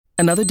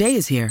Another day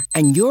is here,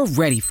 and you're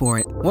ready for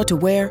it. What to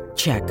wear?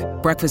 Check.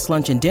 Breakfast,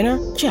 lunch, and dinner?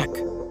 Check.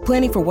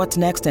 Planning for what's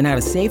next and how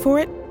to save for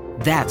it?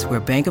 That's where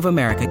Bank of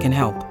America can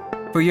help.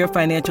 For your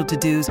financial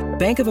to-dos,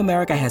 Bank of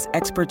America has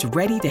experts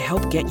ready to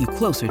help get you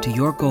closer to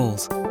your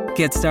goals.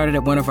 Get started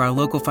at one of our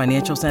local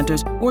financial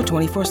centers or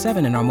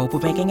 24/7 in our mobile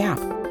banking app.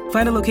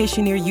 Find a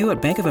location near you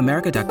at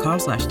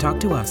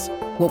bankofamerica.com/talktous.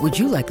 What would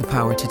you like the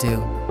power to do?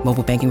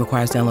 Mobile banking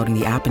requires downloading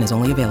the app and is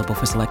only available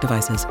for select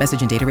devices.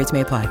 Message and data rates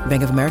may apply.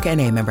 Bank of America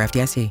N.A., member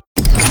FDIC.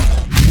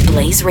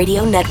 Blaze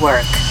Radio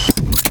Network.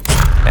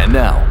 And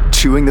now,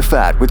 Chewing the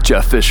Fat with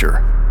Jeff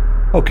Fisher.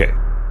 Okay,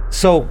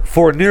 so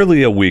for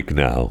nearly a week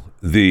now,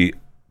 the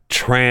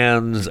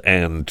trans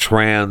and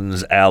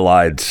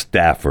trans-allied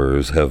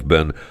staffers have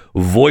been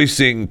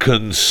voicing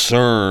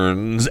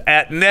concerns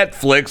at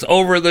Netflix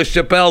over the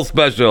Chappelle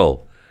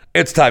special.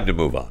 It's time to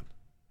move on.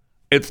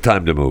 It's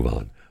time to move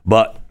on.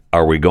 But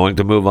are we going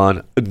to move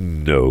on?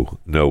 No,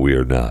 we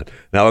are not.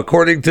 Now,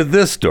 according to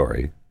this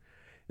story,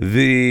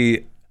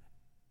 the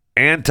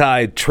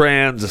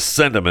anti-trans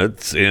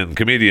sentiments in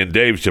comedian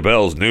Dave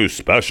Chappelle's new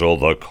special,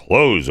 The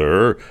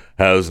Closer,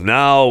 has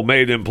now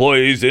made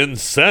employees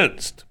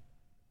incensed.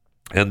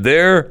 And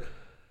they're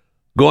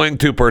going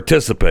to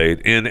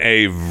participate in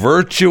a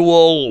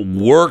virtual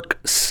work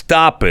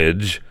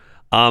stoppage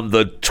on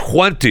the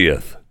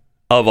 20th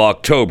of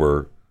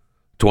October,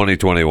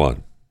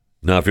 2021.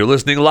 Now, if you're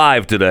listening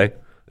live today,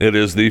 it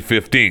is the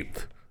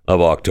 15th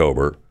of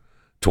October,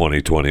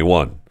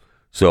 2021.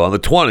 So on the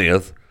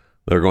 20th,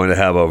 they're going to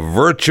have a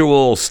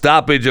virtual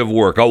stoppage of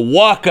work, a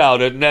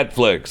walkout at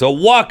Netflix, a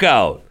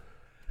walkout.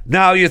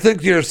 Now, you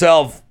think to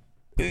yourself,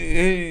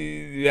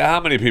 how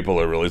many people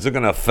are really? Is it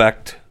going to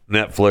affect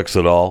Netflix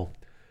at all?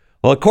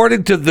 Well,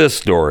 according to this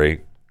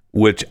story,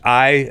 which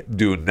I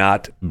do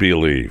not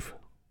believe,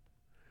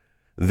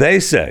 they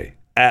say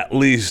at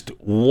least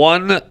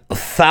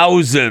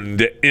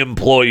 1,000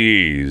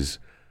 employees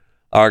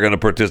are going to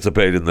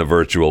participate in the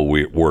virtual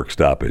work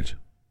stoppage.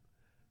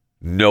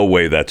 No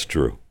way that's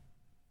true.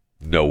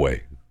 No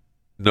way.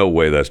 No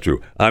way that's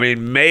true. I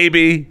mean,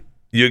 maybe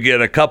you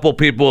get a couple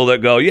people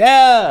that go,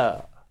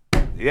 yeah,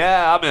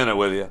 I'm in it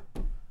with you.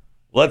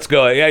 Let's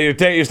go. Yeah,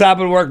 you're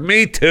stopping work.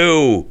 Me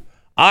too.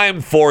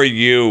 I'm for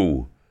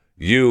you.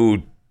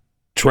 You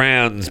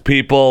trans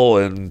people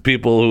and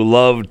people who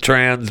love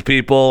trans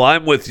people.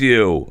 I'm with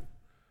you.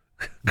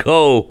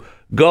 Go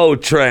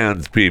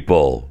trans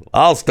people.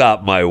 I'll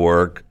stop my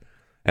work.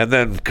 And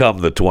then come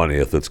the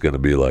 20th, it's going to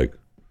be like,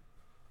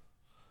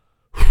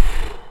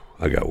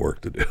 I got work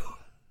to do.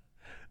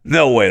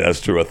 No way that's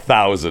true.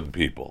 1,000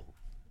 people.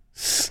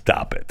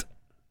 Stop it.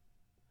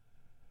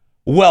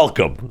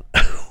 Welcome.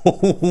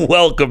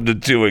 Welcome to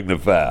Chewing the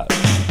Fat.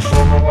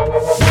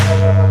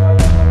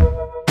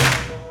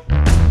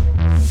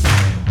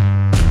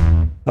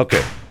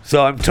 Okay,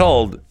 so I'm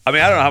told, I don't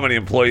know how many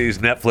employees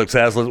Netflix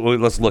has.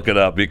 Let's look it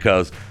up,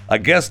 because I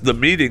guess the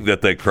meeting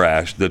that they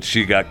crashed, that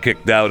she got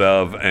kicked out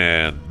of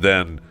and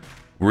then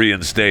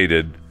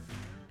reinstated,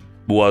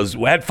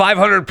 had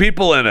 500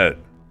 people in it.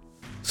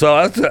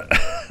 So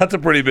that's a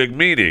pretty big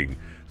meeting.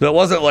 So it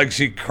wasn't like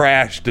she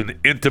crashed an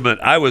intimate.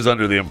 I was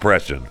under the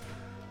impression,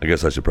 I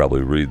guess I should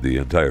probably read the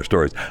entire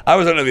stories. I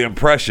was under the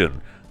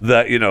impression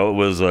that, it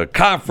was a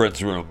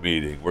conference room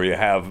meeting where you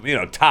have,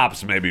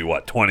 tops maybe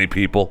 20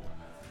 people.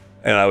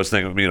 And I was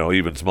thinking,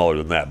 even smaller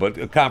than that, but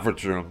a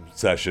conference room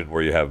session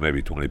where you have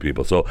maybe 20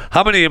 people. So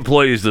how many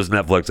employees does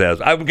Netflix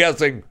have? I'm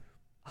guessing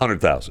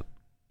 100,000.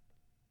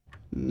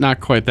 Not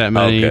quite that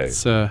many. Okay.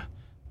 It's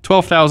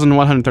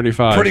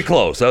 12,135. Pretty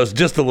close. I was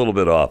just a little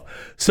bit off.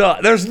 So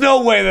there's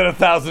no way that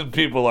 1,000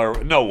 people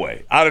are, no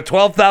way. Out of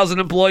 12,000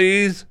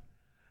 employees?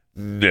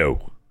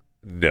 No,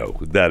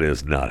 that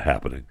is not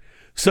happening.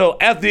 So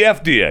at the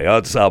FDA,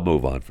 I'll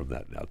move on from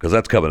that now, because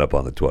that's coming up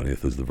on the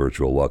 20th is the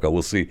virtual walkout.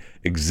 We'll see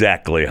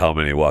exactly how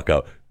many walk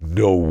out.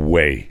 No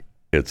way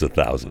it's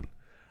 1,000.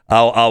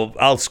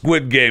 I'll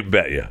Squid Game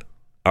bet you.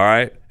 All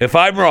right? If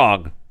I'm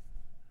wrong,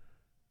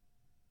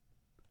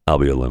 I'll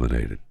be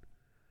eliminated.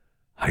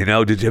 I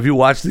know. Have you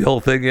watched the whole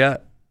thing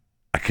yet?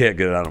 I can't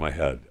get it out of my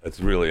head. I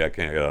can't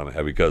get it out of my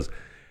head, because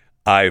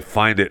I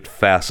find it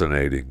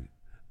fascinating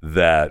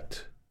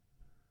that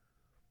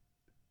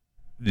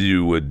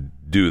you would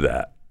do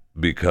that,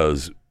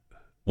 because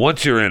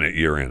once you're in it,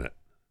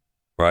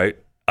 right?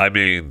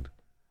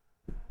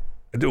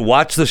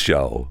 Watch the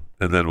show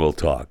and then we'll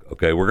talk.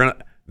 Okay,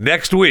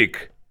 next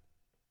week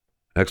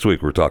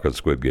we're talking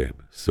Squid Game.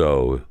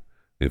 So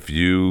if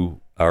you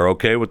are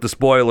okay with the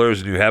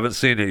spoilers and you haven't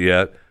seen it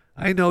yet,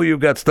 I know you've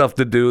got stuff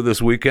to do this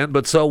weekend,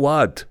 but so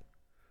what?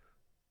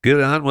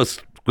 Get on with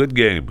Squid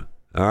Game,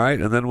 all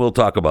right? And then we'll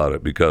talk about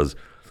it, because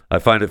I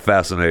find it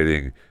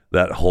fascinating,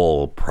 that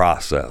whole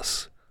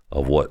process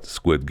of what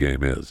Squid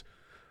Game is.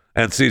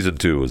 And season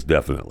 2 is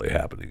definitely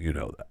happening. You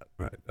know that,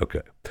 right?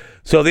 Okay.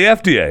 So the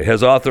FDA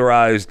has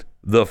authorized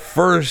the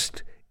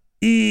first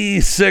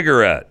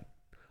e-cigarette,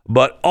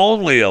 but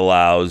only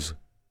allows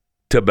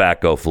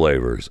tobacco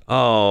flavors.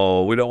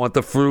 Oh, we don't want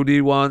the fruity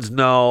ones?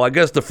 No, I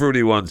guess the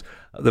fruity ones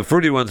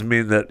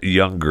mean that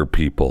younger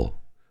people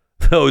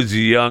those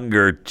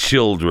younger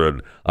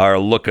children are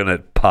looking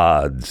at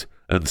pods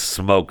and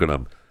smoking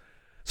them.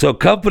 So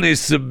companies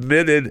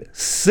submitted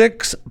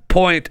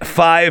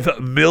 6.5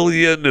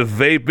 million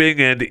vaping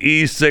and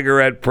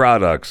e-cigarette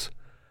products.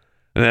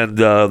 And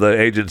the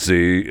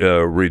agency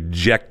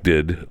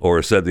rejected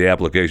or said the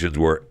applications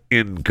were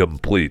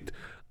incomplete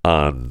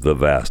on the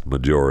vast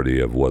majority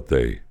of what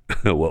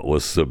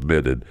was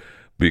submitted,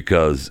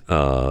 because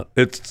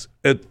it's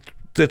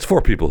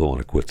for people who want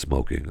to quit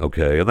smoking,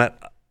 okay? And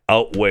that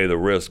outweigh the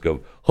risk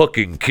of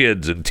hooking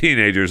kids and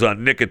teenagers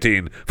on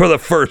nicotine for the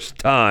first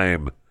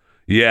time.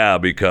 Yeah,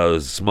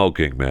 because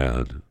smoking,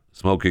 man.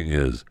 Smoking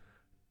is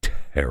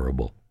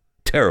terrible.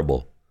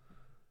 Terrible.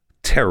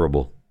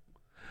 Terrible.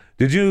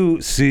 Did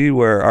you see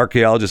where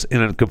archaeologists,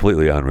 in a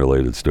completely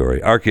unrelated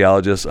story,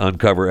 archaeologists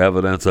uncover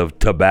evidence of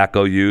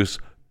tobacco use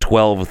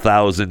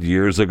 12,000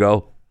 years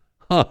ago?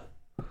 Huh.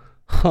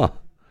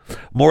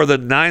 More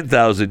than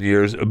 9,000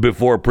 years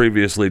before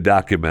previously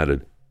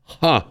documented.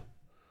 Huh.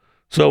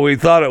 So we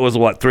thought it was,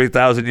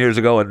 3,000 years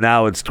ago, and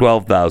now it's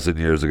 12,000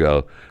 years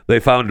ago. They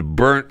found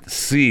burnt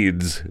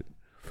seeds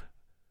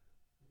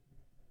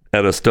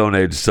at a Stone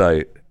Age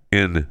site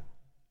in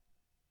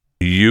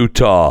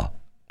Utah.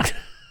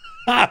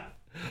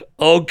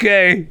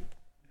 Okay.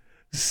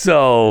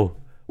 So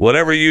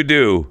whatever you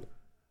do,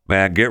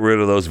 man, get rid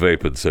of those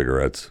vaping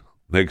cigarettes.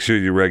 Make sure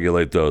you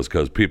regulate those,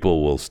 because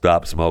people will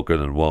stop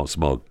smoking and won't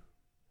smoke.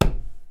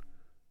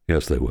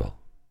 Yes, they will.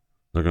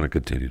 They're going to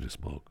continue to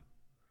smoke.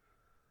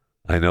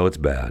 I know it's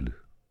bad,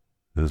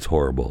 and it's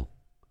horrible,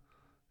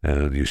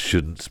 and you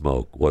shouldn't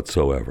smoke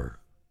whatsoever,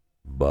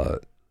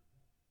 but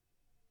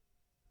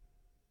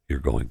you're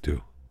going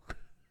to.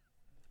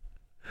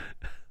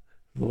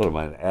 What am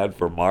I, an ad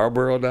for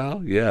Marlboro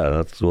now? Yeah,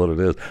 that's what it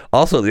is.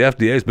 Also, the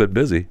FDA's been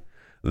busy.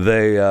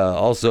 They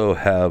also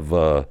have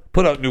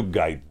put out new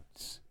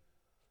guidance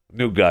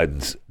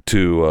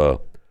to,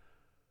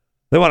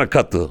 they want to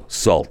cut the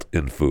salt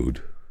in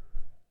food.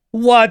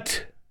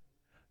 What?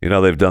 You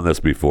know, they've done this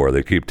before.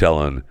 They keep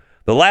telling,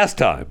 the last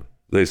time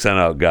they sent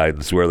out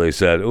guidance where they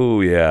said,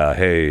 oh, yeah,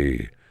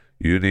 hey,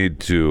 you need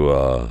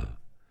to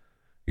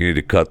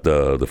cut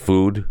the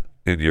food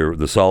in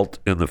the salt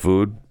in the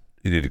food.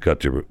 You need to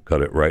cut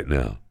it right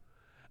now.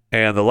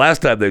 And the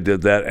last time they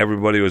did that,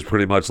 everybody was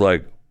pretty much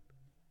like,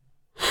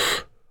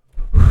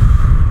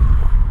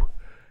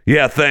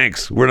 yeah,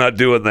 thanks. We're not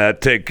doing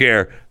that. Take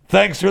care.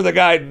 Thanks for the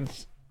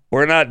guidance.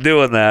 We're not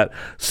doing that.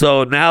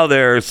 So now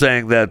they're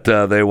saying that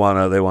they want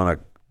to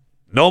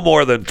no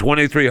more than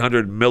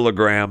 2,300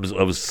 milligrams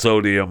of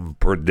sodium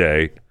per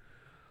day.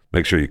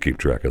 Make sure you keep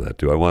track of that,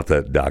 too. I want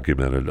that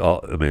documented.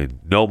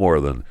 No more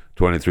than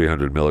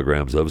 2,300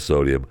 milligrams of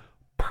sodium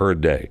per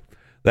day.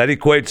 That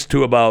equates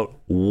to about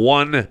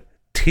 1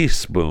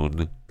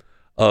 teaspoon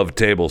of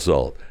table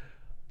salt.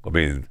 I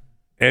mean,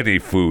 any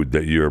food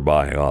that you're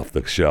buying off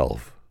the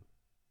shelf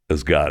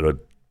has got a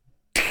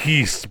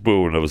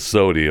teaspoon of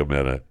sodium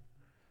in it.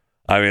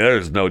 I mean,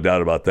 there's no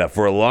doubt about that.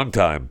 For a long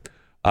time,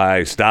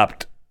 I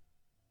stopped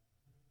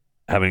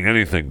having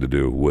anything to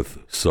do with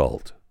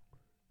salt.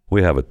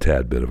 We have a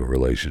tad bit of a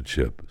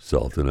relationship,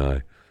 Salt and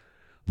I.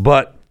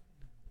 But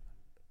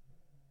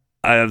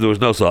there was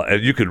no salt.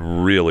 And you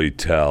can really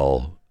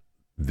tell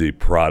the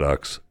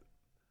products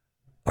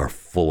are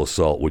full of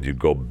salt when you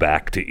go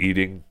back to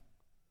eating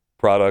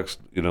products,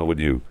 when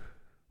you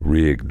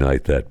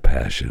reignite that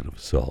passion of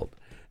salt.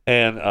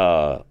 And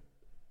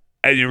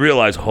you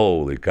realize,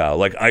 holy cow,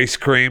 like ice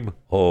cream,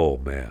 oh,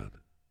 man,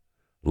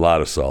 a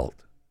lot of salt.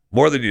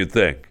 More than you'd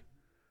think.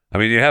 I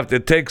mean,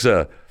 it takes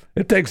a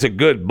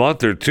good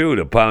month or two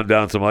to pound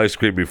down some ice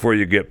cream before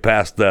you get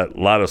past that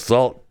lot of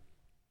salt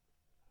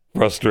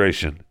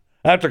frustration.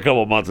 After a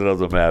couple of months, it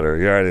doesn't matter.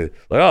 You're already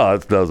like, oh,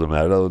 it doesn't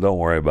matter. Don't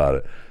worry about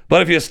it.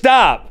 But if you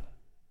stop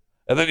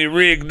and then you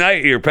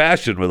reignite your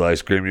passion with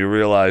ice cream, you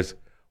realize,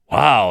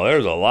 wow,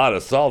 there's a lot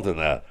of salt in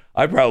that.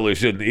 I probably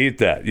shouldn't eat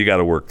that. You got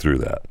to work through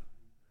that.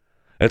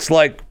 It's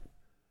like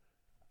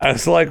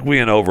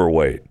being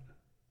overweight.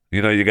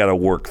 You got to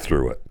work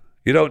through it.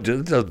 It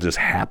doesn't just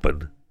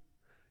happen.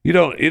 You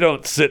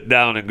don't sit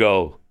down and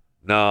go,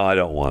 no, I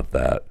don't want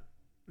that.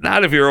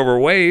 Not if you're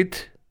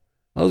overweight.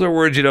 Those are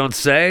words you don't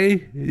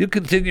say. You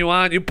continue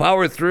on. You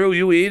power through.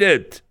 You eat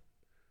it.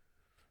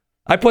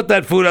 I put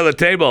that food on the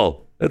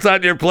table. It's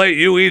on your plate.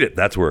 You eat it.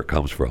 That's where it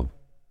comes from.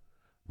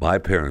 My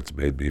parents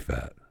made me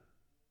fat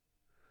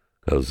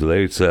because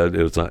they said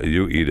it was not,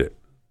 you eat it.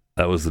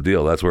 That was the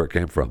deal. That's where it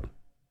came from.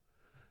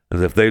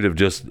 And if they'd have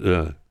just,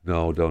 no,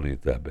 don't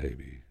eat that,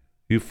 baby.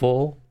 You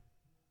full?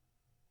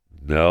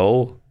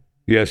 No.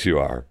 Yes, you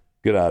are.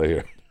 Get out of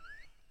here.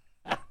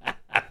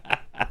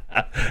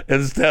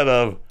 Instead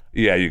of,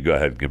 yeah, you go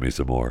ahead and give me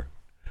some more.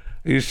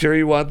 Are you sure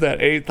you want that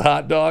 8th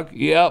hot dog?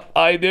 Yep,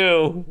 I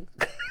do.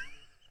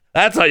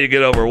 That's how you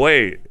get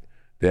overweight.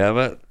 Damn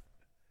it.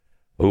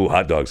 Ooh,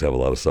 hot dogs have a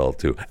lot of salt,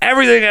 too.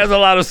 Everything has a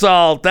lot of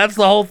salt. That's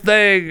the whole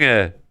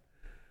thing.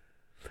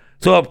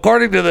 So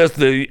according to this,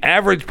 the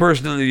average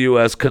person in the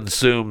U.S.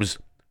 consumes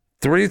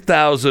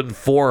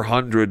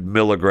 3,400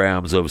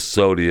 milligrams of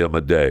sodium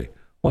a day.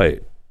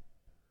 Wait.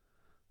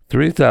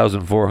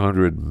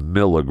 3,400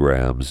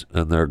 milligrams,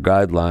 and their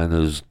guideline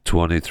is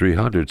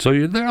 2,300.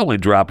 So they're only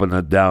dropping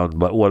it down,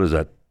 but what is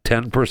that,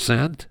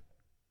 10%?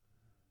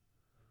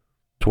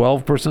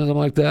 12%, something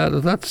like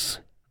that? That's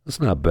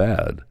not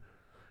bad.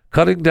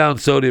 Cutting down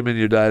sodium in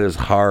your diet is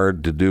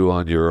hard to do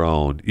on your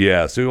own.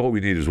 Yeah, so what we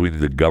need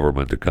the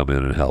government to come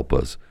in and help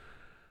us.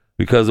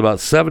 Because about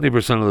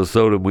 70% of the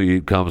sodium we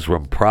eat comes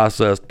from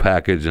processed,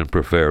 packaged, and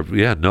prepared.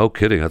 Yeah, no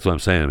kidding. That's what I'm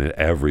saying. I mean,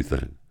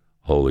 everything.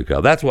 Holy cow.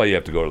 That's why you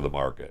have to go to the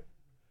market.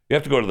 You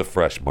have to go to the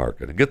fresh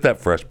market and get that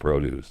fresh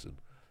produce.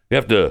 You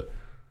have to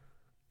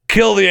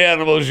kill the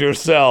animals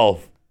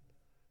yourself.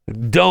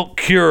 Don't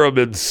cure them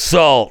in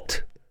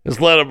salt.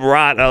 Just let them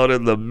rot out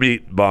in the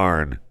meat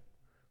barn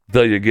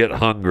until you get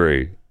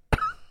hungry.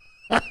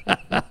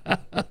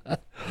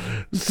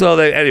 So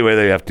the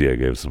FDA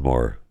gave some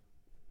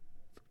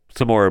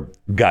more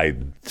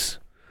guidance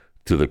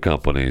to the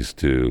companies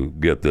to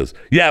get this.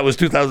 Yeah, it was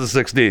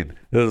 2016.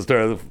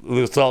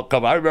 The salt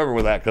company. I remember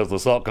with that because the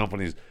salt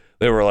companies,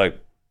 they were like,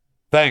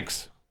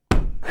 thanks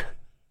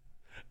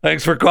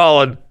for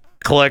calling.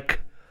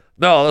 Click.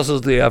 No, this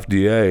is the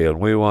FDA, and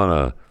we want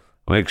to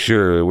make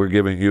sure we're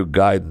giving you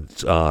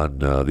guidance on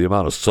the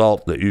amount of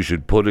salt that you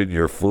should put in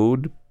your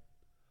food.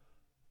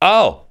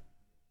 Oh,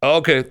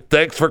 okay.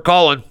 Thanks for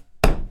calling.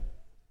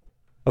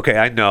 Okay,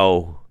 I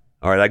know.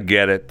 All right, I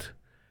get it.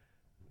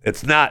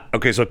 It's not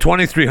okay. So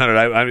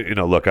 2,300.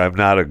 Look, I'm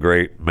not a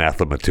great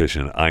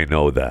mathematician. I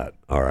know that.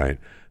 All right.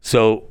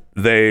 So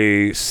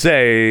they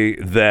say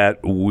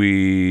that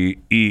we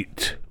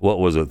eat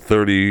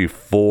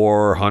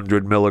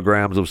 3,400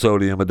 milligrams of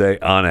sodium a day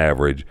on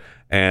average,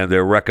 and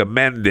they're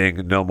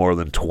recommending no more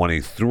than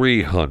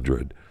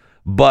 2,300.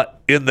 But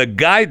in the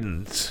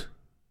guidance,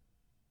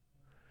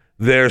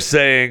 they're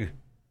saying,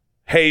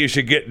 hey, you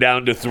should get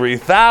down to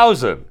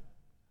 3,000.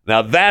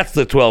 Now that's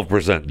the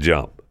 12%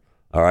 jump.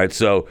 All right,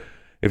 so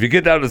if you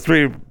get down to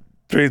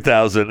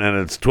 3,000 and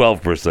it's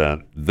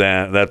 12%,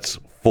 then that's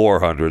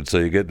 400. So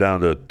you get down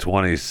to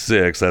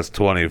 26, that's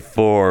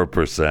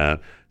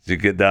 24%. So you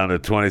get down to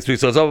 23.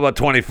 So it's up about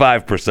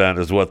 25%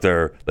 is what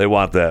they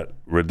want that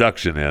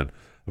reduction in.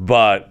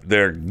 But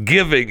they're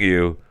giving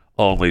you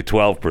only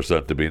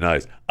 12% to be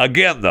nice.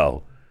 Again,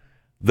 though,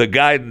 the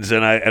guidance,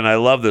 and I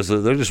love this,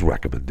 they're just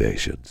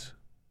recommendations.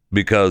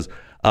 Because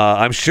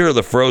I'm sure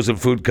the frozen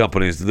food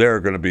companies,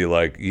 they're going to be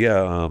like,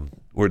 yeah,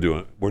 we're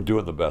doing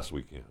the best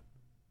we can,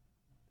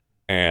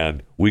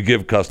 and we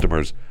give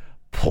customers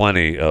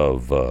plenty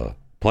of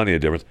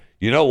difference.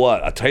 You know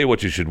what? I'll tell you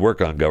what you should work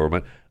on,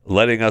 government,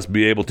 letting us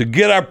be able to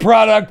get our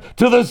product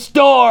to the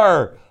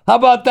store. How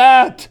about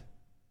that?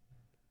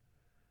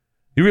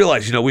 You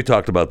realize, we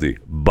talked about the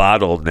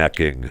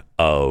bottlenecking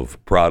of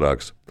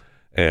products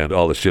and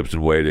all the ships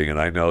in waiting, and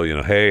I know,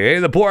 hey,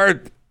 the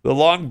port, the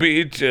Long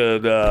Beach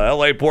and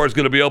LA port is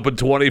going to be open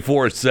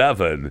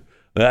 24/7.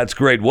 That's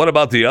great. What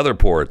about the other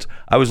ports?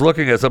 I was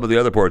looking at some of the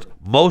other ports.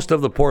 Most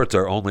of the ports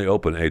are only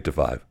open 8 to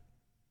 5.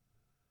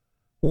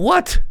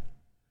 What?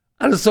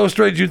 That is so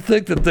strange. You'd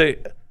think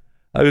that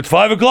it's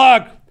 5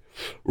 o'clock.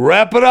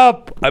 Wrap it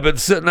up. I've been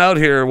sitting out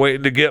here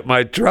waiting to get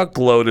my truck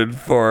loaded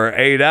for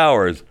 8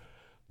 hours.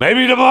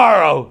 Maybe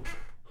tomorrow.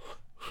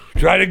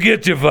 Try to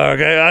get you,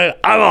 okay?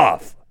 I'm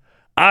off.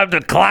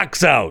 The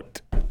clock's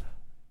out.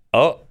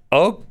 Oh,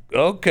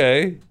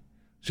 okay.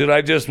 Should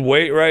I just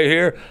wait right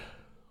here?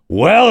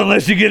 Well,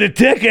 unless you get a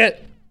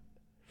ticket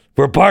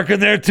for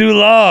parking there too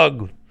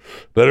long,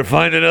 better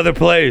find another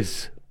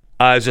place.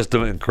 It's just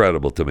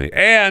incredible to me.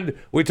 And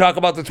we talk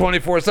about the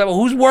 24/7.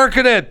 Who's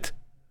working it?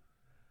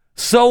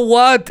 So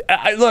what?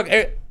 Look,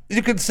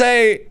 you can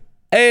say,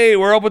 hey,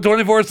 we're open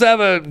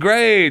 24/7.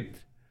 Great. Is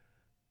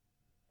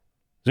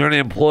there any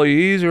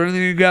employees or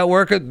anything you got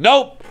working?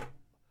 Nope.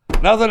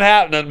 Nothing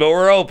happening, but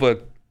we're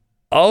open.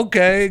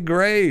 Okay,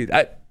 great.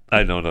 I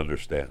don't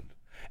understand.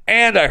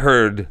 And I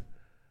heard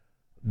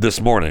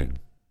this morning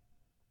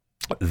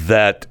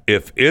that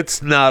if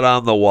it's not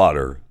on the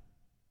water,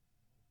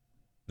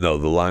 no,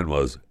 the line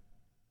was,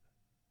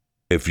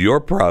 if your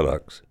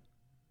products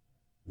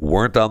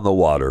weren't on the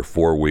water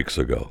 4 weeks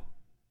ago,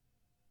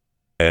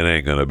 it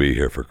ain't going to be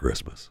here for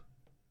Christmas.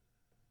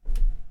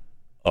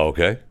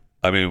 Okay.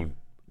 I mean,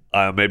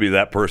 maybe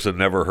that person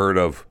never heard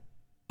of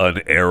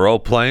an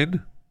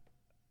aeroplane.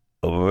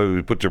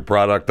 Maybe put your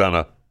product on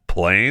a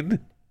plane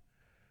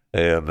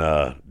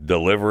and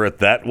deliver it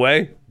that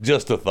way.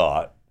 Just a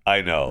thought.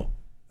 I know.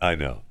 I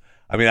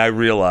mean, I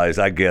realize,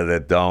 I get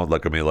it. Don't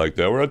look at me like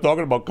that. We're not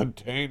talking about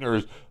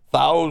containers,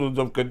 thousands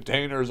of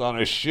containers on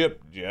a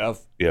ship,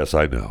 Jeff. Yes,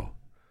 I know.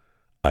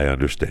 I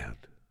understand.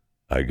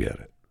 I get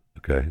it.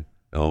 Okay?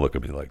 Don't look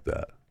at me like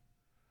that.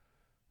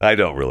 I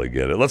don't really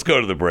get it. Let's go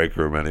to the break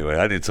room anyway.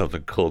 I need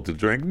something cold to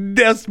drink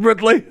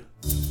desperately.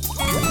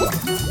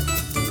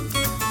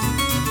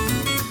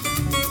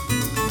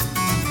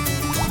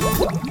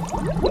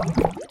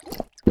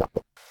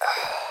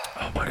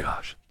 Oh my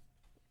gosh.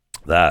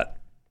 That,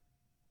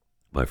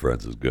 my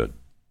friends, is good.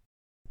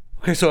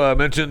 Okay, so I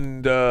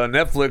mentioned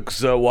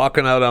Netflix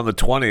walking out on the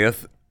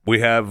 20th.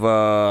 We have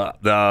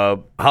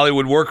the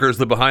Hollywood workers,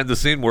 the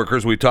behind-the-scene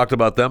workers. We talked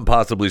about them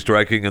possibly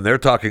striking, and they're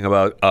talking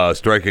about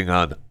striking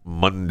on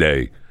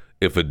Monday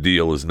if a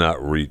deal is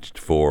not reached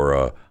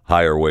for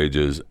higher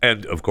wages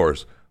and, of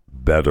course,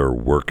 better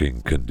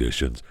working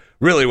conditions.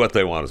 Really what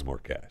they want is more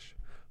cash.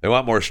 They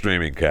want more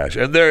streaming cash,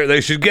 and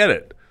they should get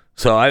it.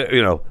 So,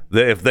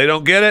 if they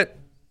don't get it,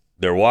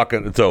 they're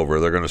walking. It's over.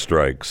 They're going to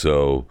strike.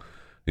 So,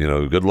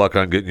 good luck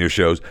on getting your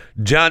shows.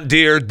 John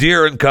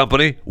Deere and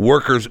Company,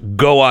 workers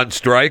go on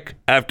strike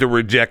after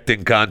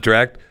rejecting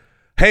contract.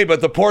 Hey,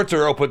 but the ports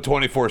are open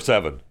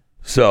 24/7.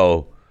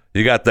 So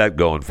you got that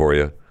going for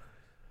you.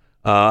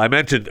 I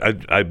mentioned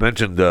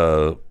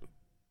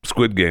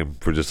Squid Game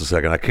for just a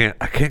second. I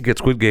can't get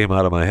Squid Game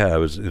out of my head. I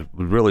was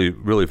really,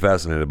 really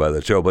fascinated by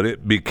that show, but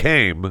it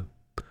became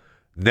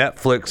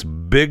Netflix's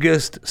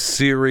biggest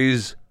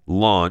series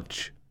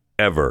launch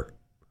ever,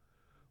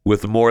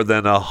 with more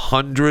than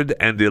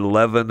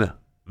 111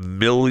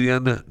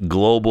 million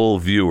global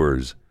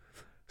viewers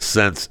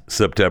since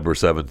September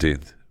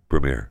 17th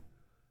premiere.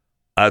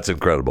 That's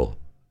incredible.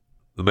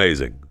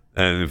 Amazing.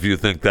 And if you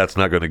think that's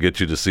not going to get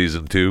you to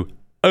season 2,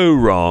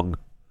 wrong.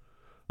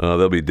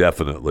 They'll be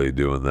definitely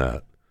doing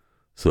that.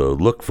 So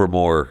look for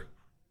more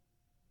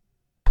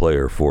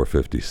Player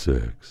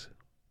 456.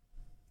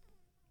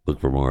 Look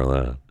for more of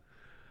that.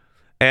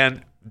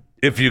 And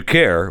if you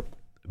care,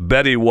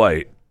 Betty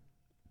White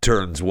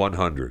turns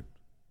 100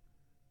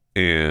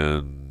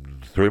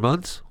 in 3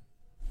 months,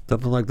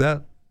 something like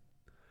that.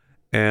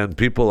 And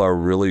people are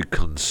really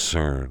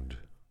concerned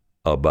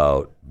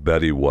about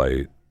Betty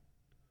White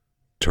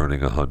turning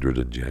 100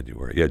 in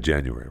January. Yeah,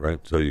 January, right?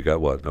 So you got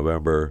what?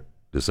 November,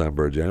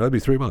 December, January. That'd be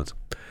 3 months.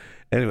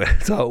 Anyway,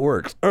 that's how it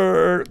works.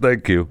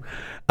 Thank you.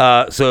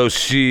 So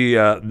she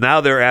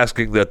now they're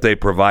asking that they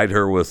provide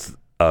her with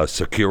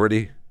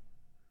security.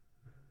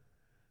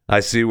 I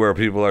see where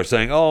people are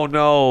saying, oh,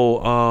 no,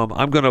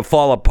 I'm going to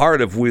fall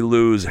apart if we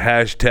lose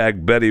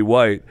 #Betty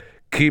White.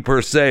 Keep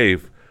her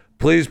safe.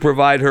 Please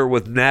provide her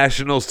with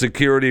national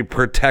security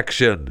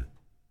protection.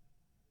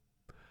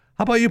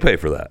 How about you pay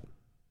for that?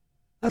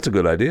 That's a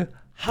good idea.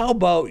 How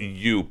about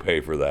you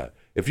pay for that?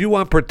 If you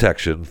want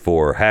protection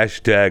for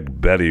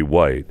 #Betty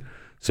White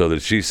so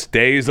that she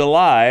stays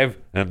alive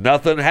and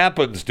nothing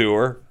happens to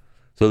her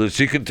so that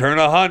she can turn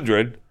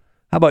 100,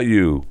 how about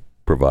you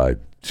provide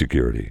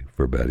security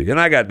for Betty? And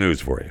I got news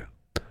for you.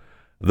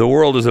 The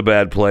world is a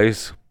bad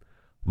place,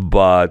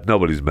 but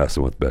nobody's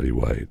messing with Betty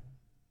White.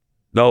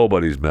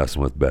 Nobody's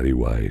messing with Betty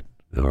White,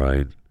 all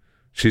right?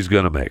 She's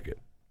going to make it.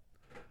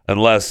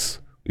 Unless,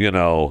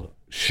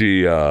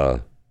 she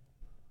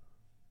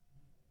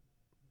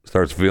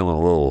starts feeling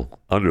a little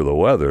under the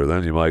weather,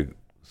 then you might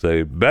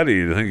say, Betty,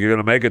 you think you're going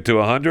to make it to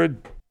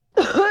 100?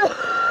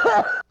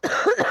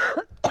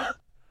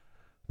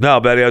 No,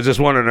 Betty, I was just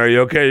wondering, are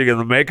you okay? You're going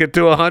to make it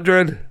to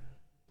 100?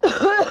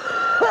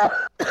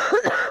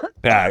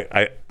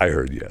 Yeah, I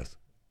heard yes.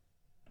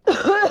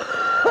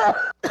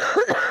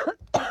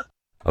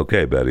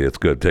 Okay, Betty, it's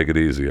good. Take it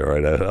easy, all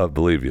right? I'll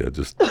believe you.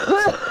 Just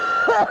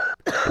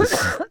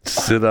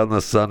sit on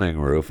the sunning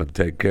roof and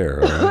take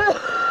care, all right?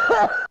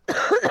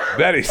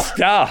 Betty,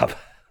 stop.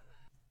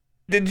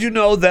 Did you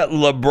know that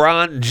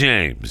LeBron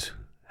James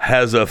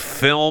has a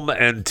film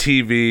and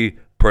TV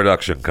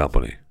production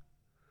company?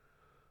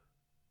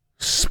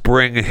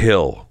 Spring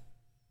Hill.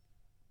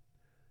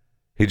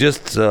 He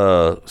just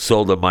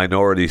sold a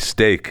minority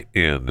stake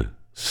in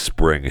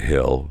Spring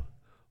Hill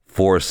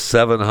for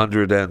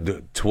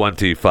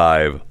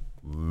 $725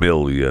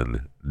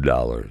 million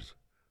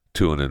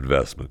to an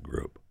investment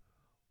group.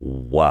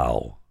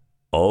 Wow.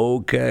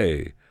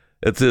 Okay.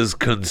 It's his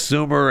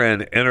consumer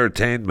and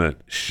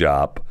entertainment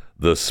shop,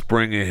 the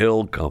Spring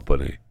Hill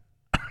Company.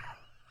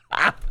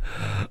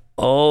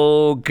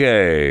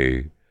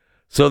 Okay.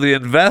 So the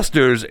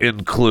investors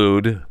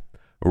include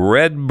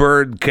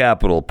Redbird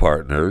Capital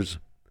Partners,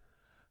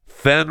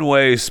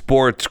 Fenway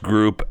Sports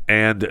Group,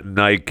 and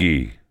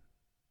Nike.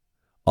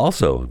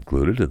 Also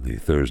included in the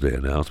Thursday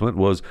announcement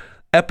was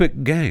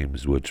Epic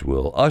Games, which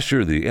will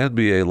usher the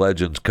NBA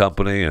Legends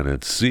company and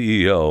its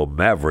CEO,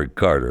 Maverick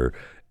Carter,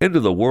 into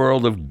the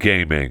world of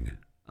gaming.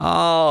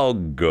 Oh,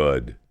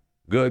 good.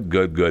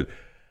 Good.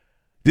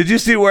 Did you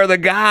see where the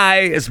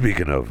guy,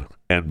 speaking of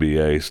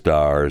NBA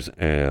stars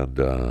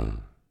and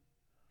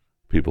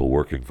people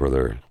working for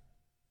their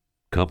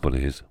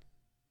companies,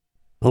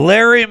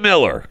 Larry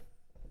Miller,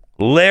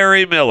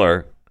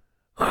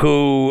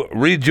 who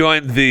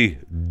rejoined the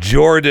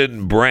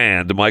Jordan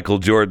brand, Michael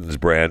Jordan's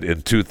brand,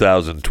 in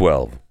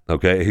 2012.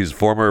 Okay, he's a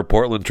former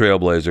Portland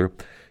Trailblazer.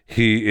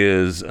 He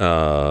is,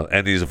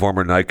 and he's a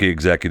former Nike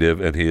executive,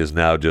 and he is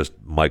now just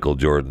Michael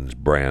Jordan's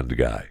brand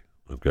guy.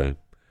 Okay,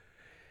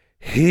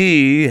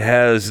 he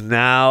has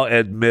now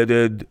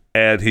admitted,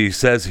 and he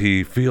says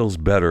he feels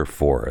better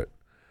for it.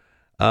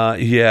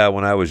 Yeah,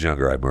 when I was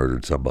younger, I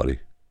murdered somebody.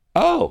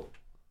 Oh,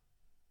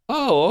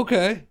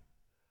 okay.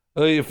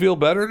 You feel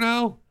better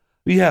now?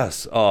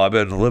 Yes. Oh, I've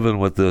been living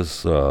with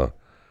this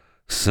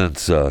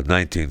since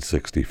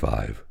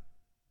 1965.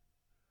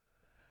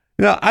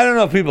 I don't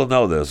know if people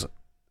know this.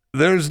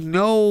 there's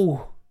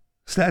no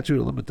statute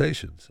of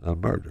limitations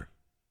on murder.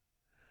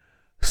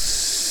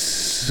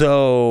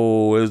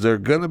 So is there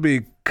going to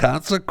be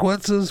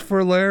consequences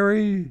for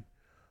Larry?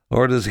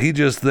 Or does he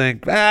just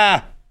think,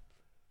 I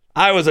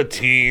was a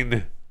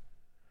teen.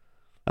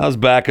 I was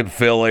back in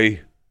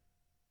Philly.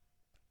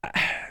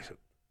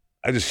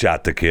 I just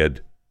shot the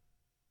kid.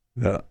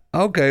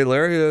 Okay,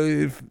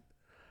 Larry,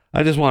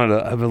 I just wanted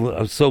to,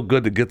 I'm so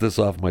good to get this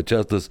off my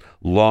chest, this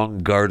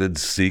long-guarded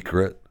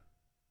secret.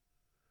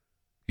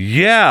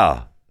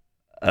 Yeah,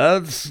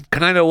 that's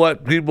kind of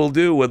what people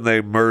do when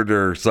they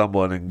murder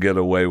someone and get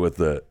away with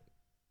it.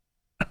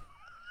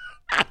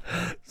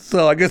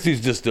 So I guess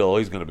he's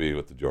going to be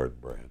with the Jordan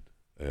brand.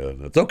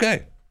 And it's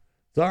okay.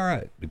 It's all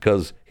right,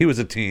 because he was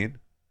a teen.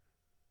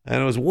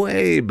 And it was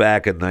way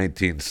back in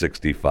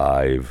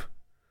 1965.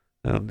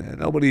 And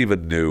nobody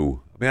even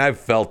knew. I mean, I've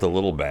felt a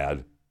little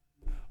bad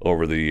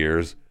over the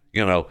years,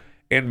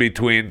 in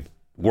between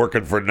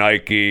working for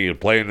Nike and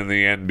playing in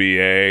the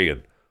NBA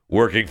and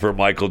working for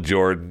Michael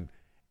Jordan.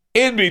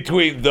 In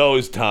between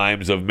those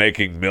times of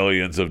making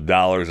millions of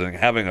dollars and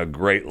having a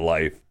great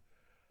life,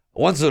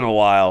 once in a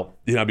while,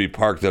 I'd be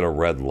parked at a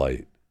red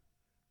light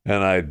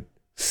and I'd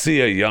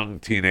see a young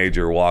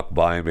teenager walk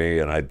by me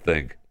and I'd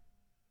think,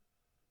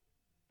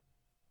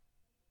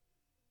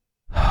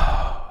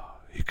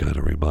 he kind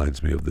of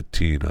reminds me of the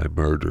teen I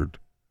murdered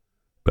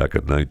back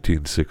in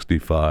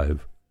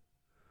 1965.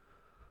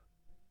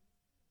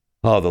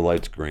 Oh, the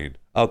light's green.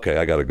 Okay,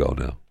 I got to go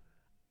now.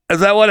 Is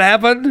that what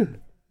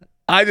happened?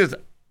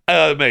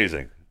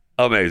 Amazing.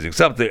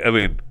 Something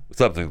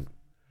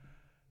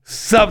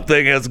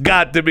has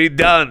got to be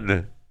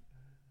done.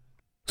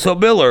 So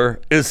Miller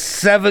is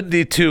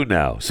 72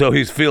 now. So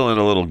he's feeling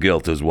a little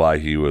guilt is why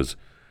he was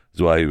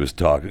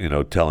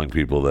talking, telling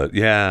people that,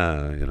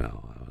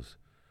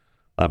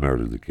 I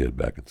murdered the kid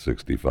back in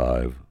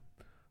 65.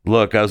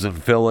 Look, I was in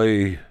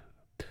Philly.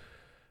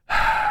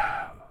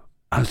 I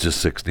was just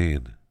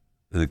 16.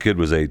 And the kid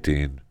was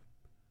 18.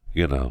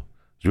 It's a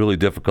really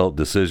difficult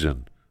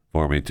decision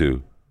for me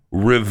to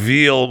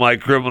reveal my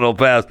criminal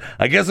past.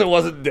 I guess it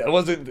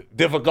wasn't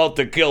difficult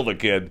to kill the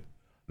kid.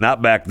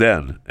 Not back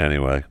then,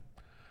 anyway.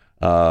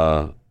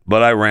 But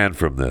I ran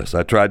from this.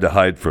 I tried to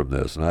hide from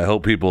this. And I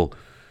hope people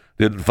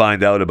didn't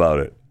find out about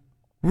it.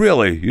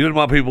 Really? You didn't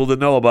want people to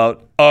know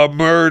about a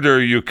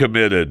murder you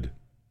committed?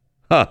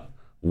 Huh.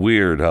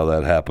 Weird how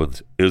that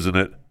happens, isn't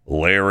it,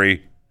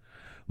 Larry?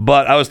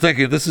 But I was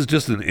thinking, this is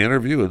just an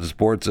interview in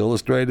Sports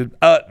Illustrated?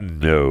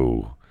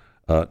 No.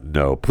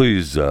 No.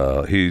 Please,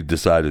 he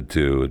decided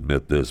to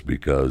admit this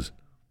because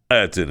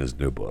it's in his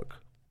new book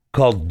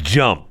called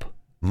Jump,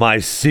 My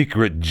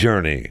Secret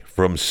Journey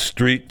from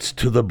Streets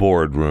to the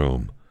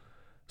Boardroom.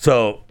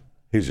 So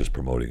he's just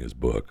promoting his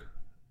book.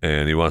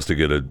 And he wanted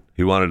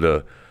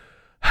to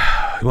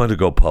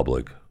go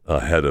public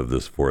ahead of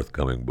this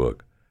forthcoming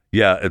book.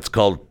 Yeah, it's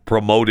called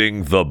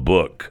Promoting the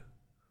Book.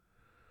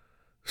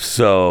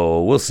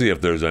 So we'll see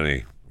if there's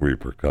any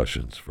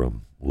repercussions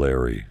from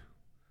Larry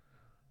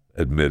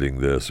admitting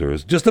this, or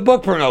it's just a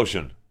book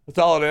promotion. That's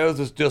all it is.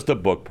 It's just a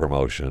book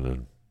promotion.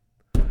 And,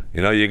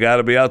 you got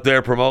to be out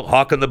there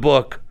hawking the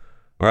book,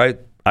 right?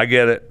 I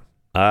get it.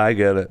 I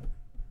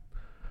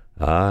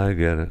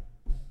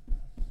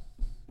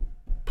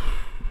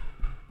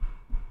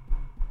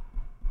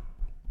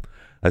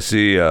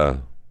see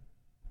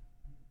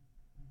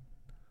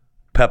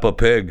Peppa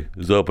Pig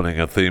is opening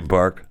a theme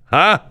park.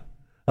 Huh?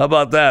 How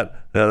about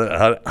that?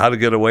 How to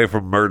get away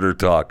from murder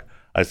talk.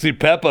 I see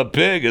Peppa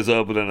Pig is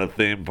opening a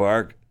theme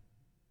park.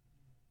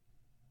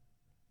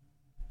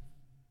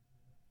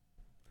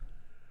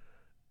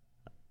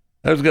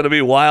 There's going to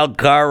be wild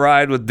car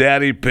ride with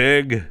Daddy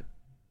Pig.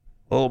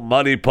 Oh,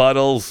 muddy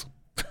puddles.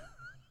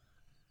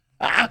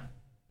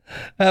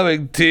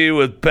 Having tea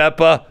with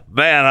Peppa.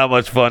 Man, how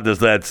much fun does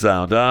that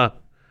sound, huh?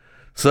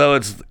 So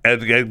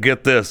and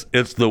get this,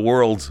 it's the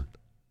world's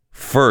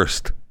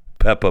first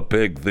Peppa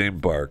Pig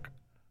theme park.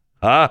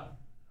 Huh?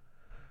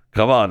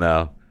 Come on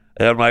now.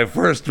 And my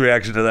first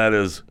reaction to that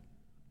is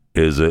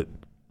it?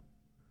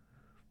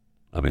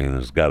 I mean,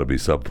 there's got to be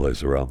some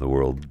place around the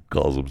world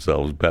calls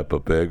themselves Peppa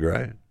Pig,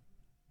 right?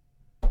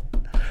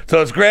 So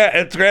its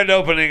grand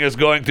opening is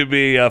going to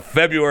be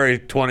February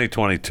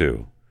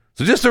 2022.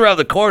 So just around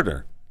the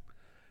corner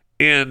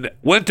in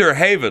Winter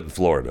Haven,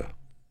 Florida.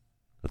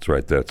 That's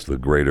right. That's the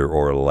greater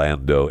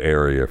Orlando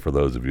area for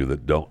those of you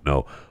that don't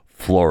know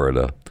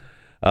Florida.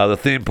 The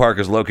theme park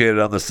is located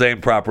on the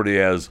same property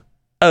as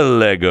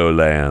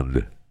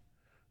Legoland.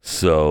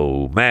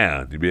 So,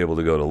 man, you'd be able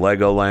to go to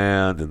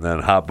Legoland and then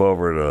hop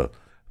over to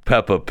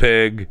Peppa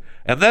Pig.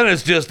 And then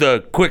it's just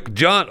a quick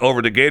jaunt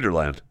over to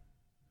Gatorland.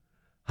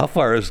 How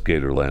far is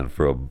Gatorland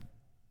from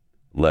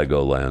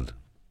Legoland?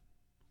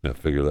 Gotta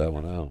figure that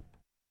one out.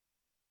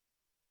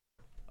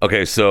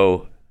 Okay,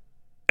 so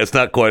it's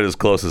not quite as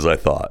close as I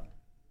thought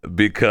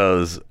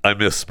because I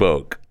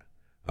misspoke.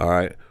 All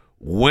right.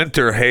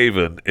 Winter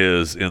Haven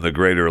is in the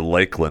greater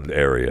Lakeland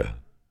area.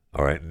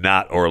 All right.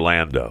 Not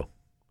Orlando.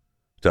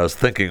 So I was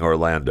thinking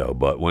Orlando,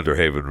 but Winter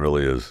Haven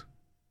really is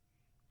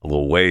a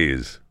little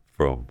ways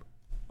from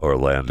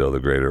Orlando, the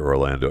greater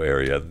Orlando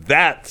area.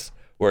 That's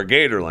where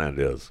Gatorland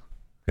is.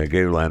 Okay,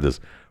 Gatorland is,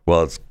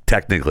 well, it's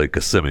technically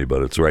Kissimmee,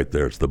 but it's right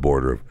there. It's the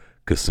border of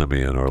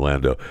Kissimmee and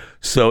Orlando.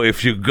 So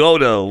if you go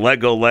to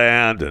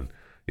Legoland and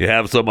you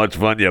have so much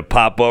fun, you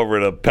pop over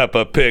to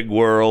Peppa Pig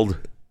World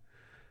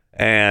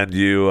and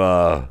you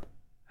have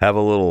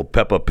a little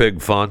Peppa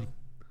Pig fun.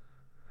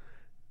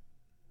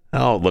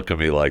 Don't look at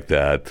me like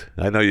that.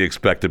 I know you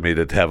expected me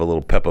to have a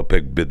little Peppa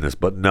Pig business,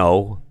 but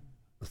no,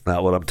 that's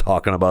not what I'm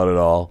talking about at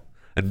all.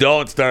 And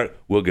don't start,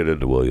 we'll get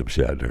into William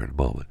Shatner in a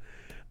moment,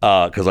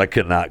 because I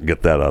cannot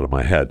get that out of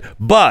my head.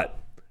 But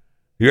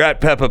you're at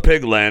Peppa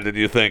Pig Land and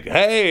you think,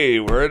 hey,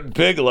 we're in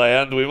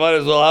Pigland. We might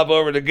as well hop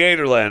over to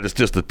Gatorland. It's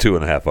just a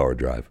 2.5-hour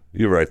drive.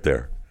 You're right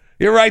there.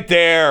 You're right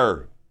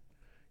there.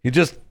 You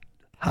just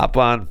hop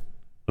on,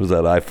 what is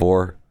that,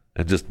 I-4,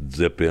 and just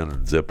zip in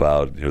and zip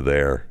out, and you're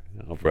there.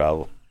 No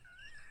problem.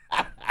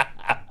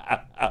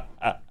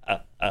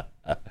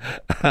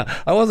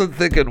 I wasn't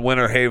thinking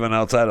Winter Haven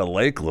outside of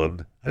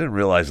Lakeland. I didn't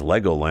realize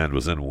Legoland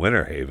was in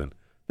Winter Haven.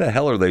 What the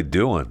hell are they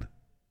doing?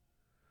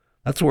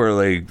 That's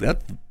where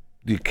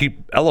you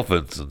keep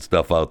elephants and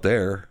stuff out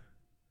there.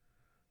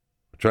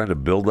 Trying to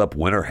build up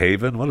Winter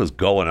Haven? What is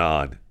going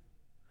on?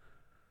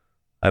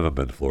 I haven't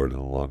been to Florida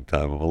in a long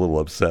time. I'm a little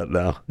upset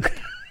now.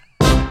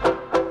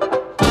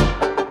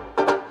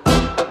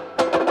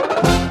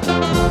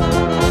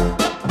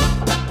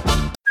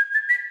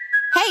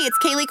 Hey, it's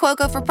Kaylee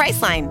Cuoco for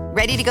Priceline.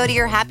 Ready to go to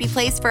your happy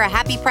place for a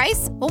happy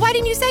price? Well, why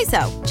didn't you say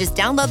so? Just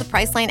download the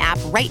Priceline app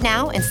right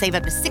now and save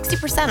up to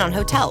 60% on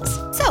hotels.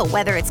 So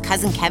whether it's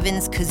Cousin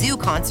Kevin's Kazoo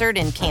Concert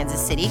in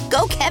Kansas City,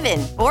 go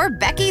Kevin, or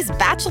Becky's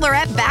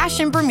Bachelorette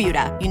Bash in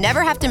Bermuda, you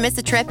never have to miss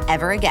a trip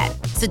ever again.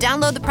 So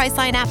download the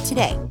Priceline app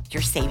today.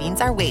 Your savings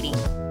are waiting.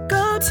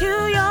 Go to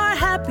your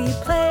happy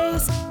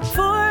place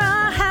for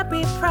a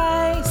happy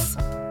price.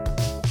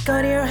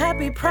 Go to your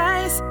happy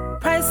price,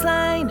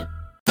 Priceline.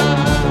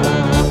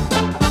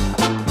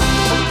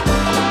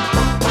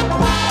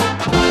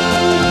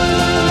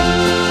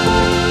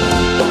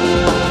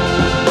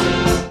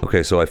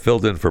 Okay, so I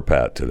filled in for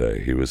Pat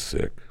today. He was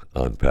sick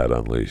on Pat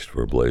Unleashed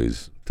for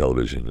Blaze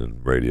Television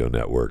and Radio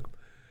Network.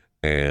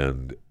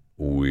 And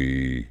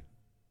we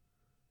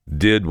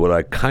did what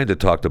I kind of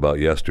talked about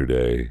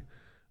yesterday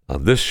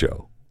on this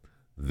show,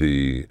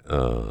 the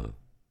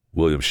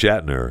William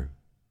Shatner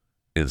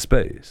in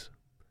space.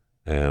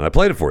 And I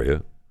played it for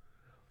you.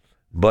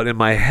 But in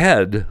my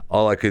head,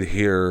 all I could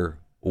hear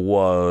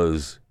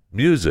was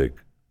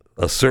music,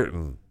 a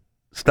certain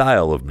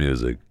style of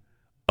music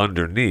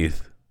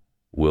underneath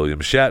William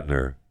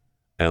Shatner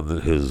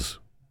and his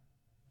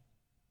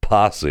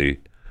posse,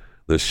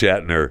 the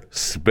Shatner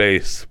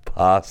Space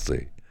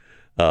Posse,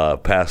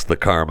 past the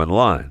Kármán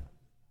line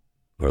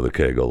or the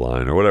Kegel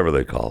line or whatever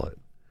they call it.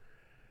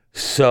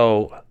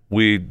 So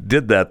we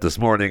did that this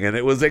morning, and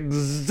it was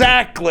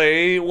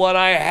exactly what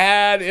I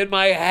had in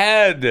my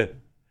head.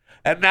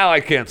 And now I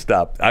can't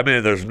stop. I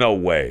mean, there's no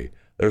way.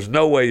 There's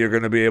no way you're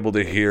going to be able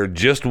to hear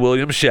just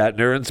William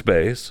Shatner in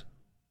space.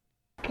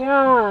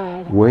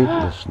 God.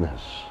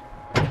 Weightlessness.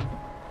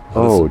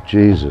 Oh,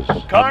 Jesus.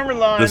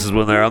 This is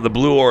when they're on the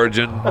Blue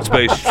Origin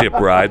spaceship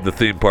ride, the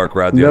theme park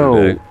ride the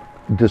other day.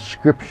 No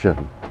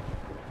description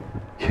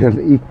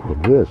can equal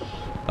this.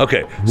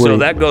 Okay, so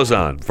that goes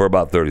on for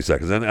about 30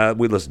 seconds, and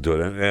we listened to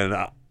it, and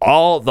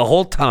the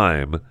whole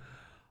time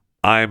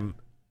I'm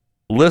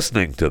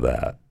listening to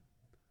that,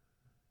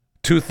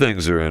 two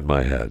things are in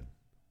my head.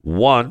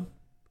 One,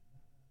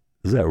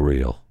 is that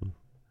real?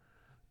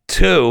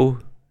 Two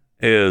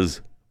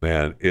is,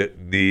 man, it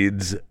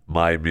needs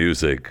my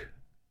music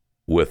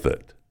with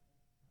it.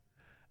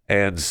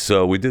 And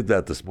so we did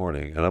that this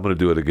morning, and I'm going to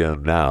do it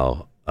again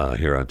now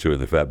here on Chewing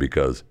the Fat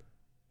because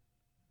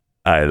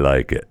I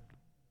like it.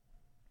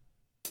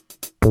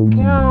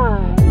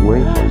 God.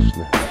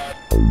 Weightlessness.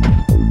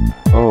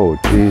 Oh,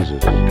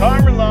 Jesus.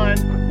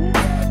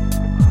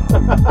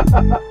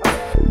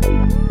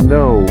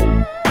 No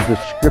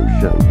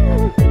description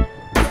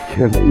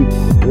can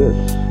equal this.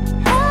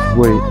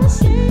 Wait.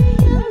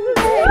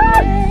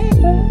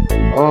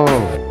 Oh,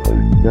 my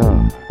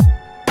God.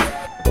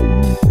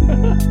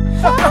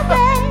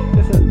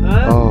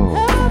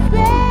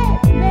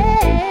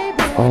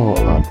 Oh,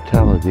 I'm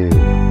telling you.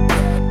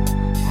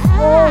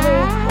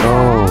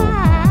 Oh,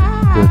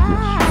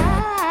 goodness me.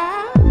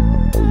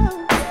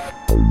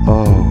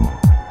 Oh,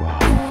 wow.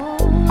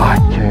 I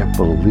can't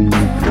believe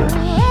this.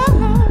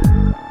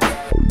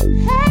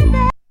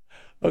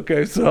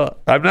 Okay, so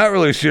I'm not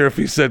really sure if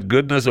he said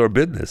goodness or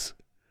business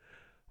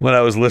when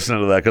I was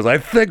listening to that, because I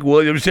think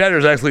William Shatner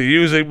is actually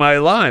using my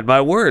line,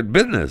 my word,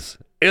 business,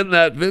 in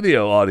that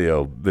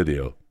audio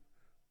video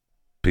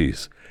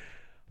piece.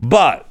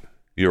 But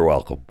you're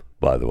welcome,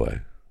 by the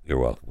way. You're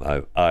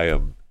welcome. I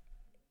am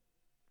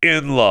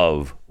in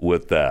love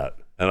with that,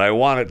 and I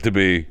want it to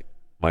be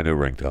my new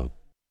ringtone.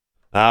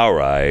 All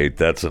right,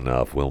 that's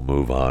enough. We'll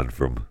move on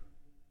from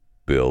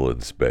Bill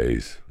in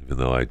space, even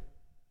though I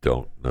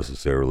don't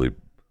necessarily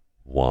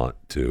want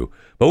to,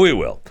 but we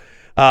will.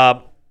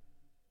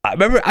 I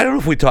don't know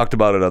if we talked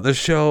about it on this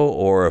show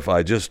or if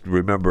I just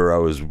remember I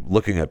was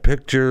looking at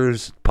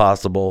pictures.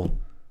 Possible.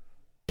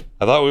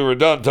 I thought we were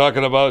done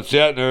talking about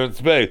Shatner in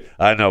space.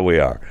 I know we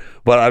are.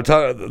 But I'm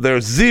talking.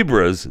 There's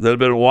zebras that have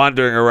been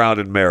wandering around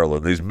in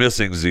Maryland, these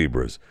missing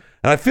zebras.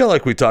 And I feel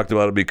like we talked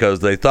about it because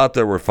they thought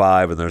there were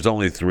 5 and there's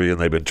only 3,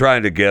 and they've been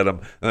trying to get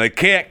them, and they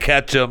can't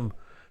catch them.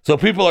 So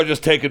people are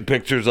just taking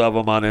pictures of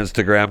them on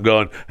Instagram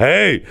going,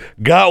 hey,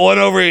 got one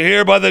over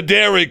here by the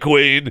Dairy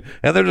Queen.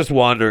 And they're just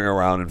wandering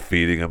around and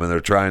feeding them, and they're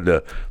trying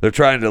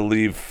to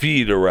leave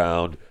feed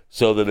around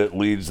so that it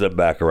leads them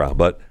back around.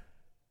 But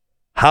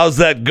how's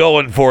that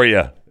going for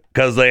you?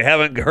 Because they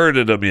haven't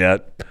herded them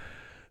yet.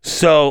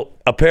 So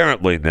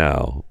apparently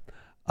now,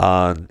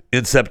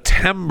 in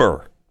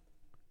September,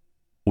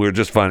 we're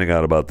just finding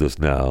out about this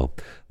now,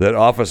 that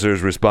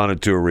officers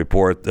responded to a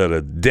report that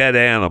a dead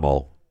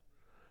animal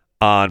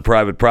on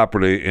private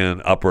property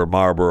in Upper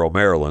Marlboro,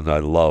 Maryland. I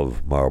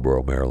love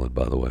Marlboro, Maryland,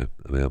 by the way.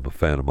 I mean, I'm a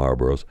fan of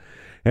Marlboros.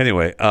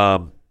 Anyway,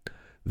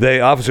 the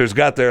officers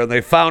got there and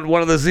they found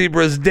one of the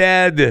zebras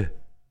dead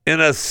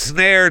in a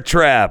snare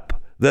trap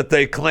that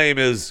they claim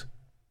is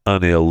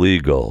an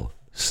illegal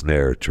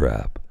snare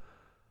trap.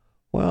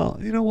 Well,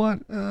 you know what?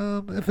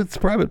 If it's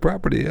private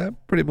property, I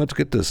pretty much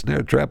get to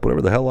snare trap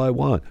whatever the hell I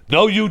want.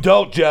 No, you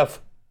don't,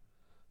 Jeff.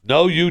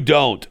 No, you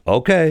don't.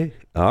 Okay.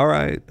 All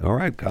right.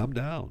 Calm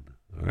down.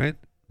 All right.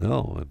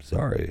 No, I'm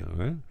sorry. All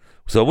right.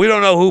 So we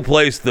don't know who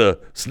placed the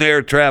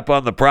snare trap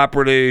on the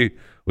property.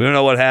 We don't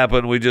know what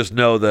happened. We just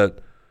know that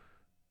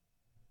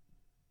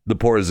the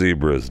poor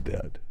zebra is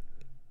dead.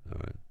 All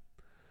right.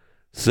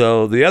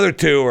 So the other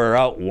 2 are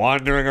out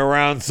wandering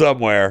around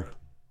somewhere.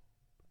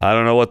 I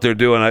don't know what they're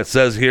doing. It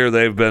says here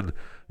they've been,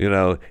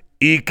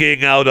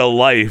 eking out a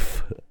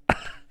life.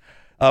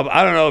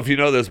 I don't know if you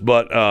know this,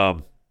 but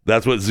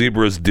that's what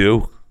zebras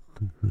do.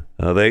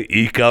 They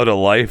eke out a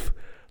life.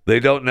 They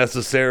don't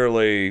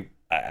necessarily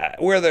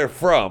where they're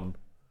from.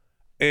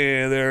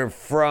 And they're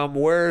from,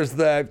 where's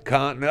that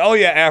continent? Oh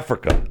yeah,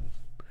 Africa.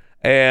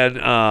 And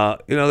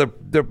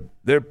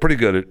they're pretty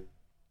good at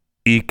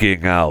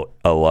eking out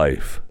a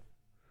life.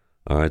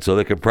 All right, so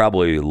they can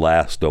probably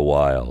last a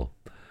while.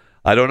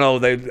 I don't know.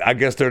 I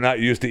guess they're not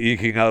used to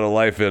eking out a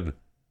life in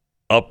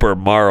Upper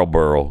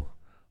Marlboro,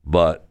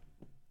 but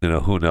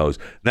who knows?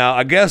 Now,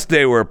 I guess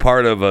they were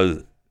part of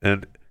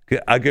and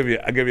I'll give you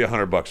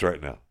 $100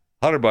 right now.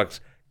 $100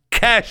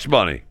 cash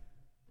money.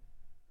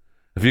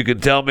 If you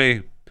can tell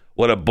me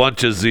what a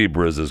bunch of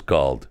zebras is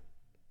called.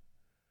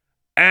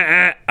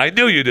 I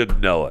knew you didn't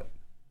know it.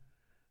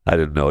 I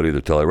didn't know it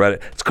either till I read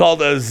it. It's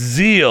called a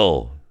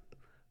zeal.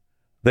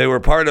 They were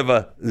part of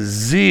a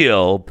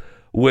zeal,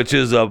 which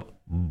is a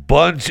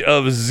bunch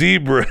of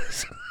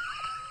zebras.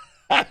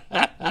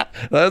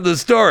 The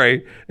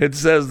story, it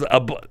says,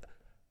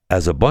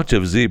 as a bunch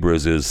of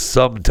zebras is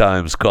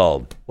sometimes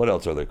called. What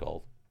else are they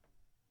called?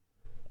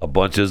 A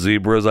bunch of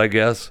zebras, I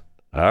guess.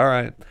 All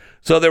right.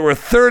 So there were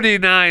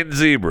 39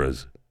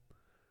 zebras.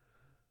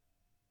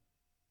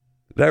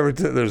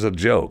 There's a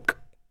joke.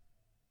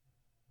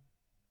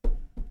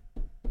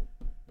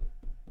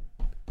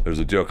 There's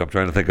a joke. I'm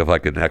trying to think if I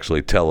can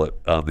actually tell it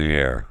on the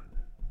air.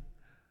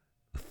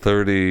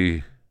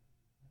 39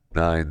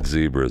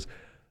 zebras.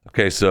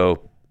 Okay,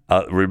 so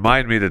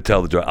remind me to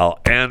tell the joke. I'll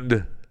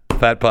end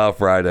Fat Pile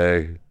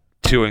Friday,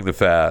 Chewing the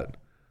Fat,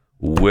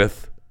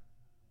 with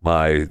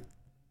my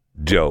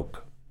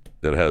joke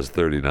that has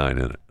 39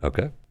 in it.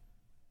 Okay?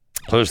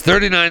 So there's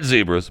 39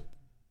 zebras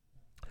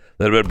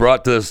that have been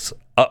brought to this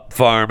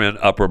farm in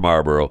Upper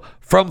Marlboro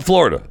from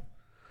Florida.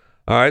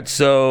 All right,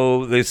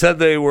 so they said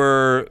they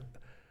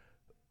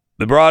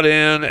brought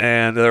in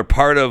and they're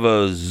part of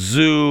a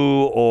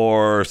zoo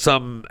or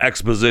some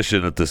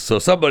exposition at this. So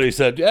somebody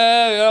said,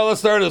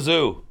 let's start a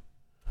zoo.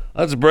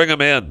 Let's bring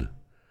them in.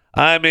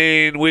 I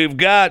mean, we've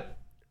got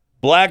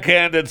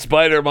black-handed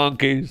spider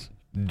monkeys,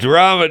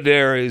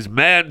 dromedaries,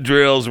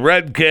 mandrills,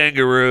 red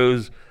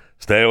kangaroos.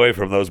 Stay away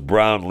from those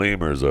brown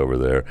lemurs over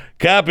there.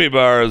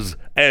 Capybaras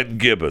and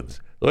gibbons.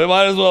 We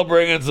might as well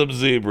bring in some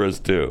zebras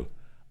too.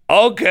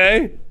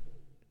 Okay.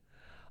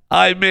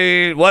 I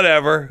mean,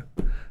 whatever.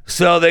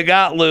 So they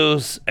got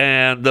loose,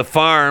 and the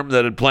farm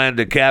that had planned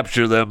to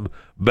capture them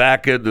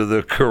back into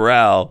the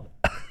corral.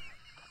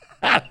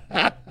 We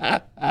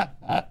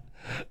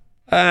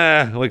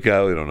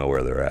don't know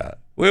where they're at.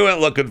 We went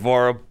looking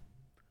for them.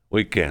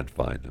 We can't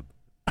find them.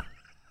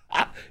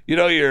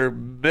 You're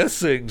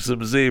missing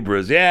some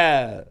zebras.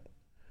 Yeah.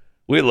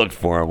 We looked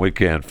for them. We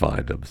can't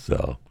find them.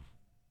 So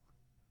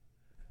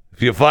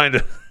if you find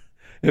them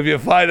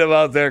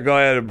out there, go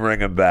ahead and bring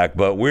them back.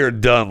 But we're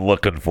done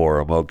looking for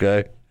them,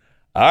 okay?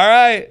 All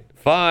right,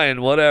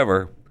 fine,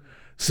 whatever.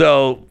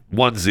 So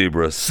one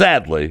zebra,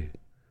 sadly,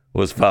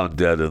 was found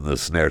dead in the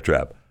snare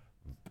trap.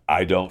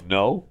 I don't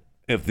know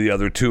if the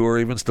other 2 are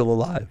even still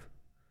alive.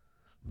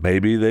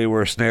 Maybe they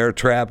were snare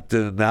trapped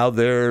and now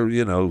they're,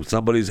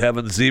 somebody's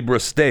having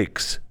zebra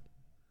steaks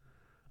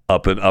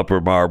up in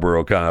Upper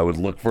Marlboro. I would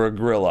look for a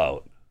grill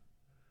out.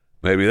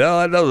 Maybe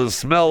that doesn't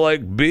smell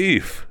like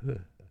beef.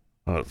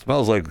 Oh, it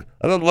smells like, it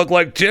doesn't look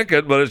like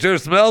chicken, but it sure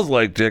smells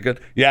like chicken.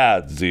 Yeah,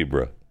 it's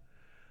zebra.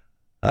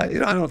 I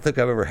don't think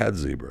I've ever had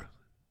zebra.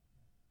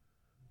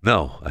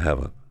 No, I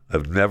haven't.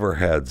 I've never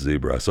had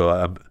zebra. So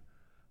I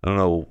don't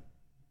know.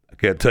 I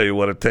can't tell you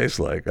what it tastes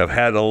like. I've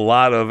had a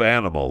lot of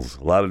animals,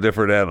 a lot of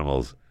different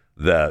animals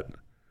that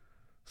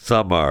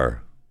some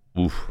are,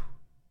 oof.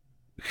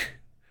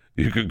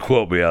 You can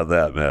quote me on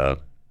that, man.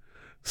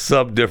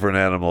 Some different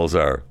animals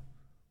are,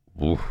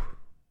 oof.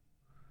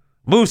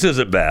 Moose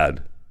isn't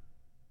bad.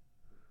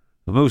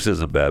 Moose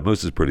isn't bad.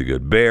 Moose is pretty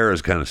good. Bear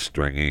is kind of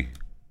stringy.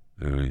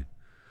 You know what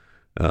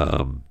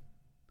I mean?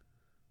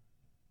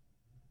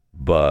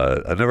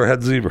 But I never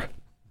had zebra.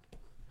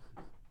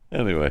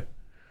 Anyway.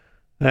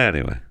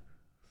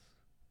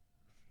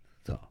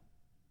 So,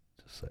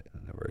 just say I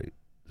never ate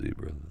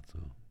zebra. That's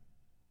all.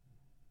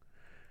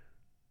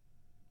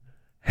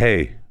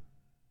 Hey,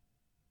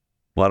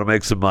 want to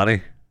make some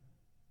money?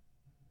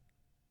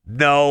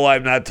 No,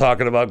 I'm not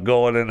talking about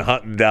going and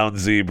hunting down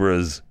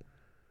zebras.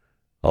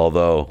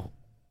 Although,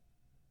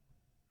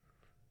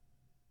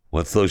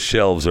 once those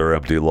shelves are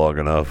empty long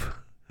enough,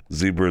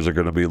 zebras are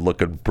going to be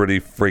looking pretty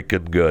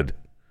freaking good.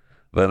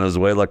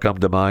 Venezuela come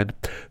to mind.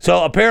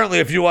 So apparently,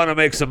 if you want to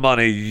make some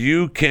money,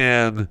 you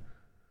can.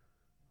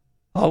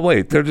 Oh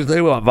wait,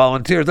 they want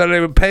volunteers. They're not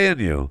even paying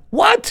you.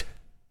 What?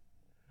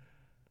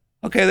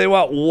 Okay, they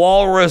want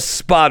walrus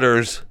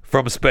spotters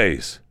from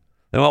space.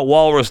 They want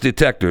walrus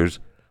detectors.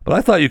 But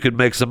I thought you could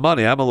make some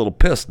money. I'm a little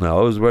pissed now.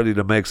 I was ready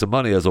to make some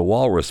money as a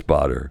walrus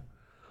spotter.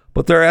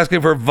 But they're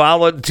asking for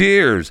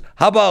volunteers.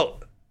 How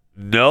about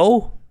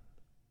no?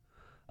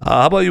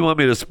 How about you want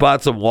me to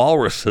spot some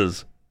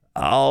walruses?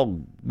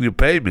 You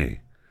pay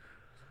me.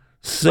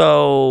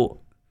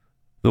 So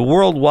the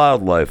World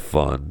Wildlife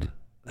Fund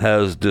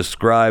has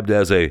described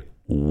as a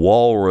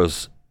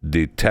walrus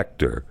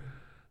detector.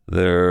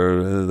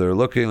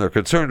 They're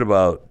concerned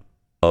about,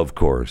 of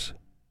course,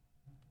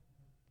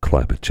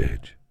 climate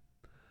change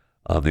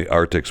on the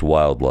Arctic's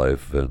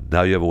wildlife. And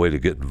now you have a way to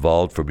get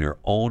involved from your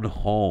own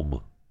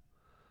home.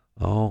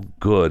 Oh,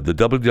 good. The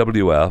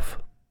WWF,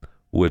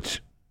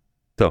 which,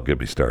 don't get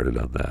me started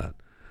on that,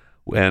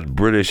 and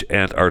British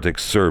Antarctic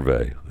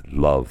Survey,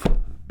 love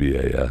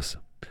BAS,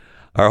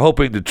 are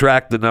hoping to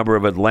track the number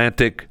of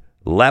Atlantic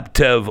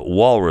Laptev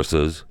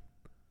walruses.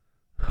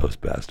 Those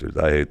bastards.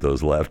 I hate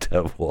those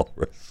Laptev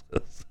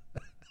walruses.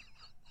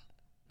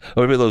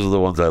 Or maybe those are the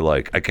ones I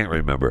like. I can't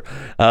remember.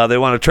 They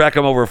want to track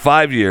them over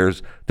 5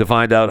 years to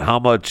find out how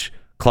much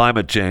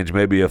climate change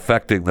may be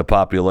affecting the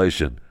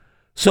population.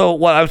 So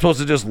what, I'm supposed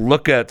to just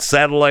look at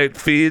satellite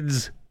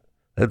feeds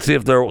and see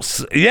if they're...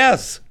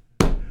 Yes!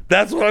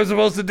 That's what I'm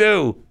supposed to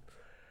do.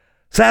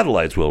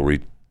 Satellites will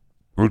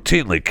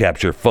routinely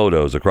capture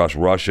photos across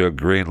Russia,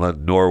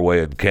 Greenland,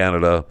 Norway, and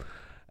Canada,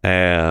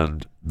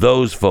 and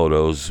those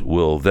photos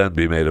will then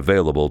be made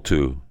available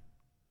to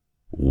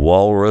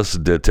walrus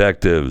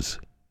detectives.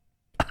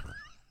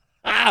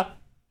 I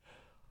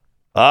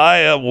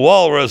am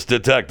Walrus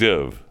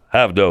Detective.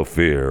 Have no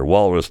fear.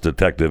 Walrus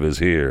Detective is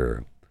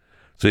here.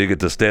 So you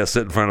get to sit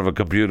in front of a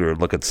computer and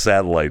look at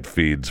satellite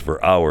feeds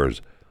for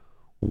hours.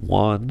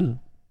 1,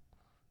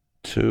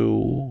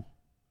 2,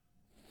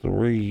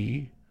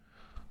 3.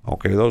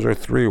 Okay, those are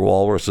 3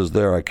 walruses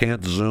there. I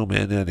can't zoom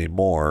in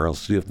anymore. I'll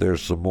see if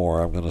there's some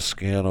more. I'm going to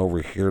scan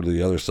over here to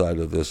the other side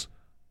of this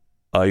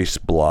ice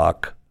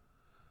block.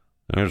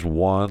 There's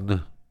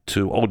 1,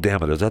 2. Oh,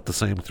 damn it. Is that the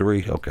same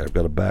 3? Okay, I've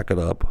got to back it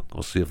up.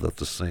 We'll see if that's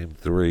the same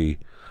 3.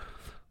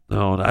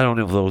 No, I don't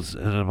know if those.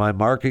 Am I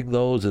marking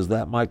those? Is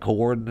that my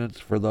coordinates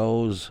for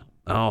those?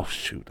 Oh,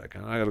 shoot. I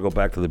got to go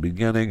back to the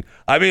beginning.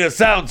 I mean, it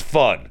sounds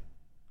fun.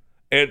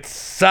 It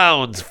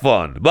sounds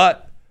fun.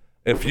 But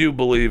if you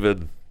believe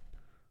in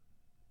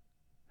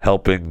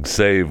helping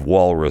save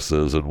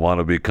walruses and want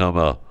to become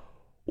a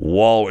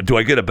do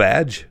I get a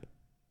badge?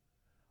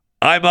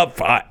 I'm up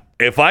for,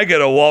 if I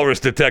get a walrus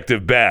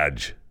detective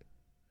badge,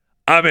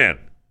 I'm in.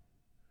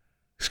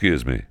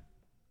 Excuse me,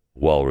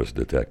 walrus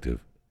detective.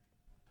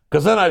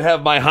 Because then I'd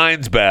have my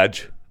Heinz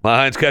badge, my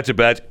Heinz Ketchup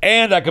badge,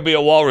 and I could be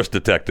a walrus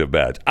detective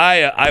badge.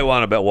 I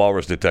want a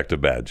walrus detective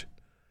badge.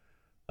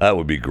 That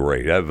would be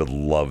great. I would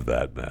love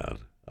that, man.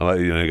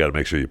 You got to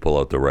make sure you pull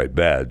out the right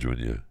badge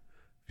when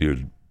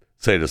you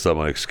say to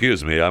someone,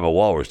 "Excuse me, I'm a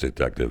walrus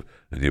detective,"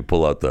 and you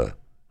pull out the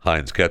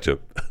Heinz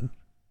Ketchup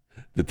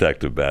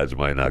detective badge.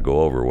 Might not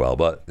go over well,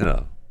 but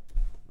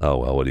oh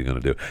well, what are you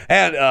going to do?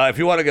 And if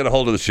you want to get a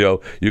hold of the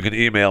show, you can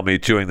email me,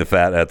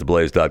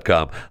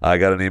 chewingthefat@theblaze.com. I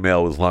got an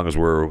email, as long as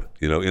we're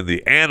in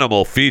the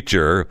animal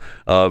feature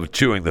of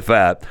Chewing the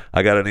Fat.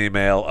 I got an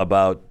email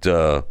about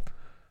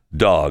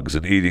dogs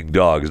and eating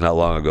dogs. Not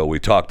long ago, we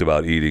talked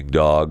about eating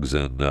dogs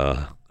and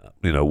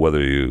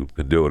whether you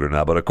can do it or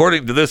not. But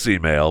according to this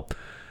email,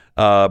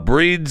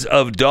 breeds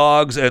of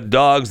dogs and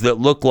dogs that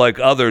look like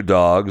other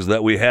dogs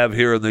that we have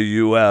here in the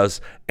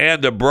U.S.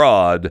 and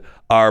abroad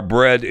are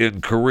bred in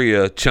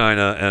Korea,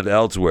 China, and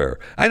elsewhere.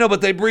 I know,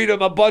 but they breed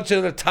them a bunch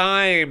at a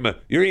time.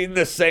 You're eating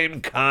the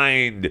same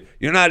kind.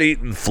 You're not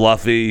eating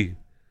fluffy.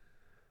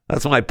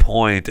 That's my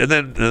point. And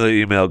then the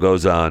email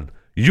goes on.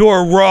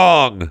 You're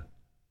wrong.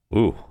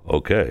 Ooh,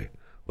 okay.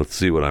 Let's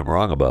see what I'm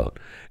wrong about.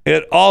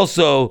 It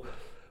also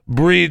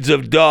breeds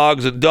of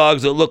dogs and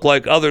dogs that look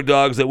like other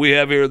dogs that we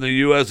have here in the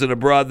U.S. and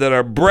abroad that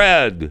are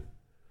bred.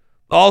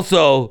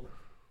 Also,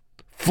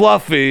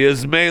 Fluffy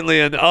is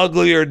mainly an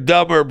uglier,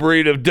 dumber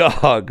breed of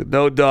dog.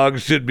 No dog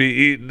should be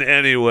eaten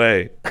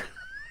anyway.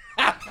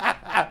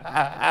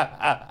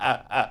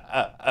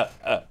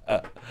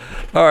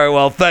 All right,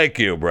 well, thank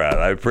you, Brad.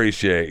 I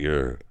appreciate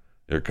your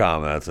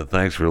comments, and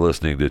thanks for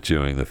listening to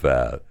Chewing the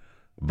Fat.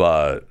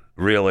 But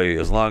really,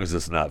 as long as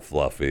it's not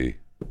fluffy,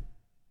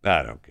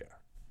 I don't care.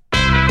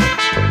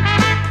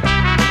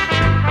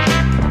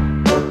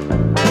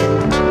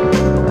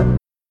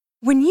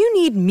 When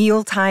you need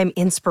mealtime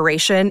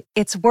inspiration,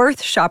 it's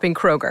worth shopping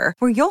Kroger,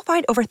 where you'll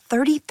find over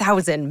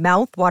 30,000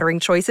 mouth-watering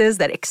choices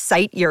that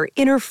excite your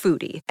inner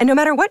foodie. And no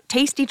matter what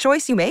tasty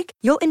choice you make,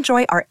 you'll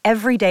enjoy our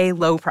everyday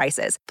low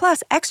prices,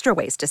 plus extra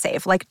ways to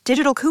save, like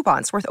digital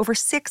coupons worth over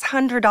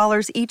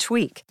 $600 each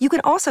week. You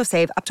can also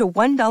save up to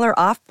 $1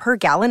 off per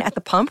gallon at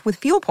the pump with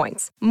fuel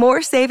points.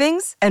 More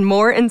savings and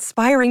more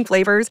inspiring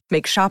flavors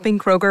make shopping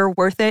Kroger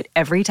worth it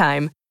every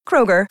time.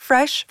 Kroger,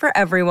 fresh for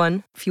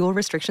everyone. Fuel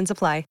restrictions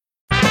apply.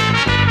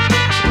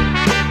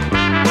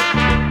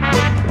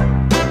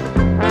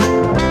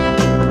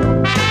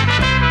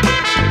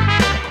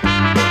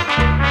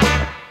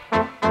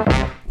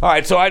 All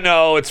right, so I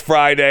know it's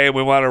Friday and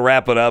we want to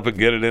wrap it up and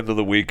get it into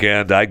the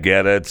weekend. I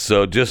get it.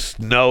 So just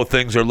know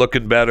things are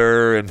looking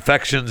better.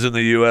 Infections in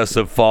the U.S.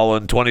 have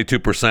fallen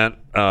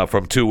 22%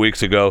 from 2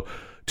 weeks ago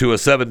to a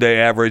 7-day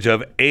average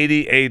of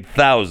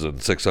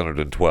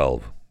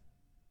 88,612.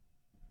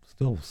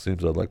 Still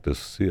seems I'd like to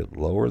see it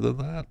lower than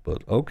that,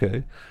 but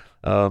okay.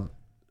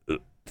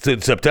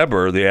 Since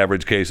September, the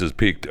average cases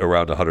peaked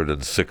around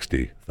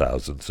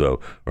 160,000, so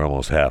we're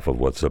almost half of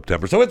what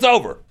September. So it's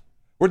over.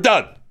 We're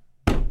done.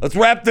 Let's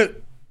wrap this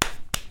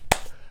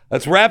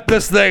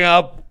thing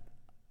up.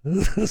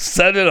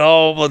 Send it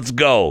home. Let's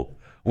go.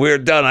 We're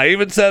done. I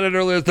even said it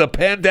earlier. The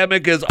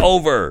pandemic is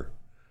over.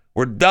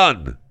 We're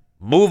done.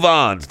 Move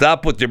on.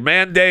 Stop with your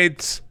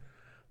mandates.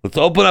 Let's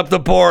open up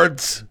the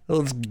ports.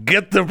 Let's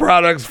get the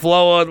products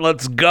flowing.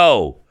 Let's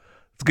go.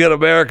 Let's get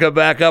America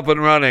back up and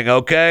running,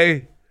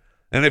 okay?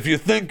 And if you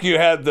think you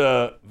had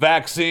the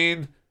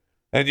vaccine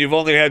and you've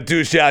only had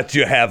 2 shots,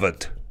 you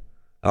haven't.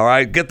 All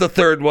right? Get the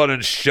third one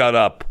and shut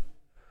up.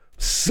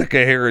 Sick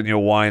of hearing you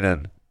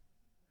whining.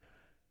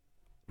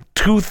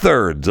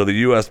 2/3 of the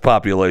U.S.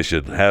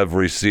 population have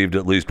received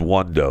at least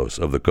 1 dose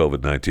of the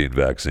COVID-19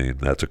 vaccine.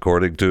 That's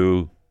according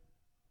to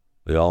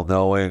the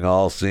all-knowing,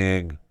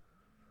 all-seeing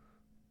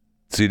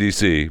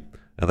CDC.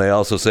 And they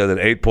also say that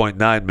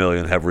 8.9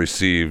 million have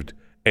received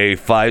a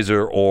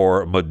Pfizer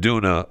or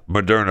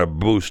Moderna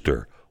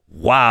booster.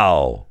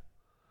 Wow.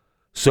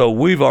 So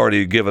we've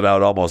already given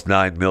out almost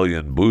 9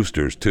 million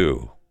boosters,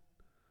 too,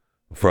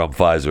 from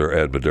Pfizer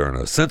and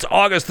Moderna since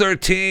August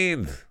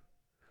 13th.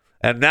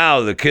 And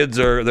now the kids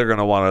they're going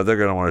to want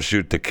to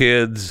shoot the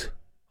kids.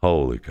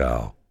 Holy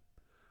cow.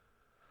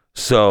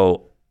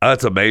 So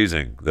that's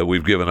amazing that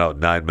we've given out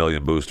 9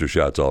 million booster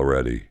shots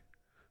already.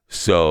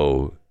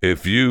 So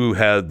if you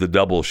had the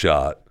double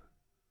shot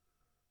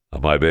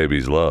of My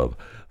Baby's Love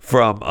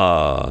from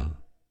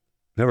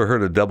never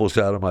heard a double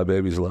shot of My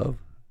Baby's Love?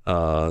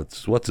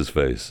 It's what's his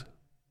face?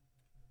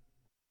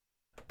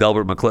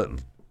 Delbert McClinton.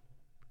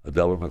 A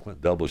Delbert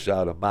McClinton double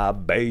shot of My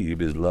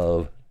Baby's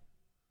Love.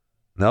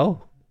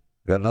 No?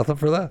 Got nothing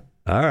for that?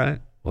 All right.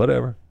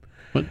 Whatever.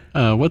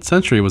 What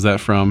century was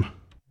that from?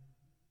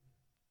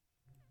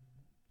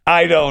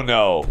 I don't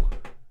know.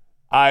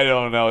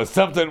 It's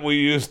something we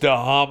used to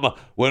hum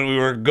when we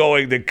were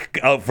going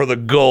out for the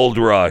gold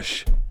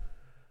rush.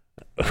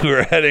 We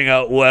were heading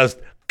out west,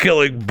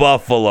 killing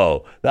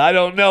buffalo. I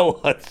don't know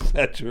what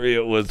century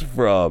it was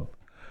from.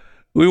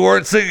 We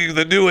weren't singing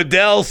the new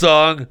Adele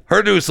song.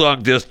 Her new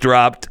song just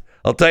dropped.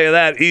 I'll tell you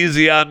that.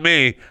 Easy on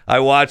Me. I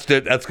watched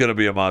it. That's going to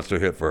be a monster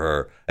hit for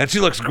her. And she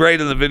looks great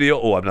in the video.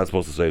 Oh, I'm not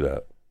supposed to say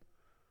that.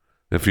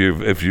 If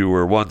you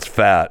were once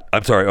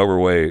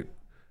overweight,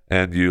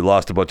 and you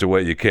lost a bunch of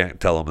weight, you can't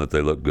tell them that they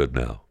look good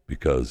now,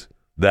 because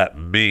that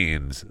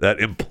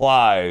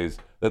implies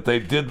that they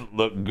didn't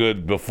look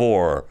good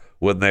before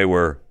when they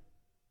were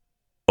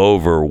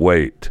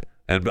overweight.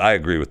 And I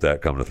agree with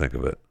that, come to think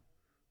of it.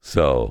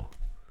 So,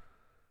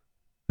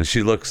 and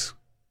she looks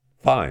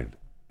fine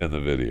in the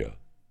video.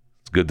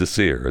 It's good to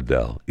see her,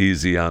 Adele.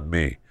 Easy on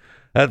Me.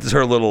 That's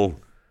her little,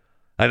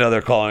 I know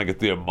they're calling it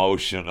the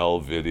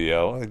emotional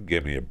video.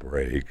 Give me a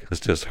break.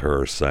 It's just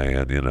her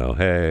saying,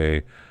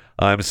 hey,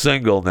 I'm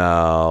single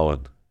now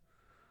and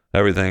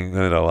everything.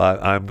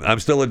 I'm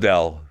still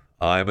Adele.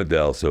 I'm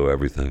Adele, so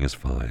everything is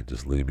fine.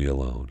 Just leave me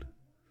alone.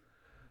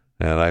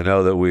 And I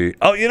know that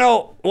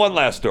one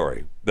last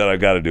story that I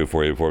got to do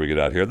for you before we get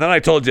out here. And then I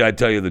told you I'd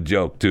tell you the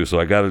joke too, so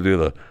I got to do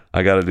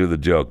the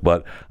joke.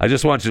 But I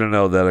just want you to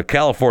know that a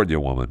California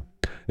woman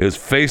is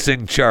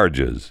facing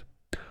charges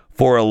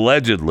for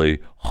allegedly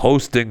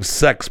hosting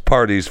sex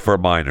parties for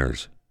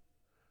minors.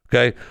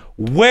 Okay,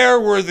 where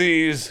were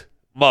these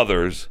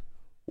mothers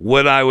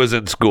when I was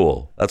in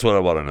school? That's what I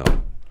want to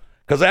know.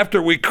 Because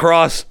after we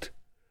crossed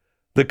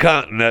the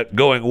continent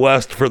going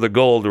west for the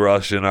gold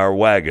rush in our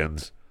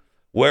wagons,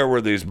 where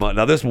were these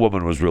now this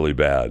woman was really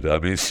bad. I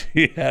mean,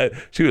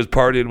 she was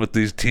partying with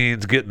these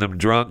teens, getting them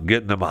drunk,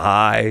 getting them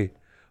high,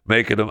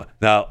 making them.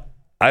 Now,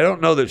 I don't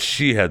know that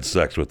she had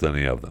sex with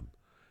any of them.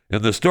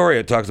 In the story,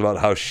 it talks about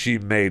how she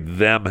made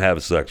them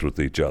have sex with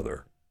each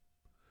other.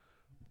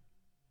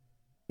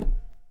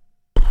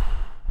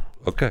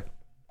 Okay.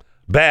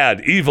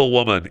 Bad, evil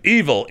woman.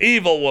 Evil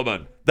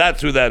woman.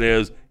 That's who that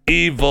is.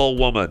 Evil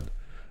woman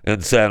in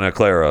Santa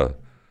Clara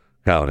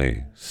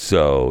County.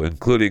 So,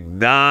 including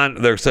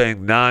they're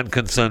saying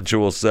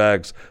non-consensual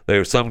sex.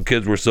 Some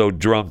kids were so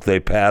drunk they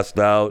passed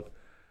out.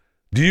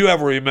 Do you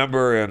ever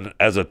remember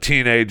as a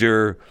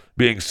teenager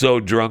being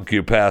so drunk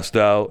you passed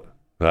out?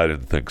 I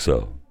didn't think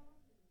so.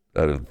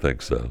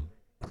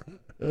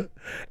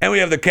 And we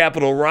have the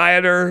Capitol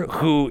rioter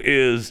who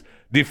is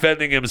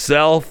defending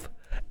himself.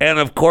 And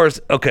of course,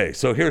 okay,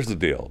 so here's the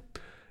deal.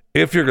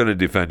 If you're going to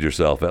defend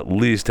yourself, at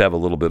least have a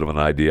little bit of an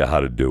idea how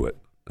to do it.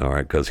 All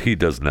right, because he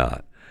does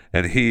not.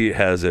 And he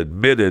has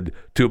admitted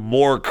to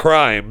more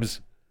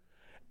crimes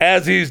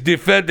as he's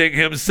defending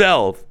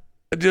himself.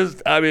 I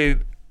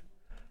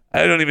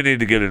don't even need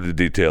to get into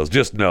details.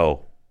 Just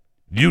know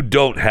you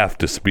don't have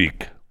to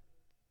speak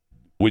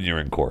when you're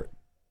in court.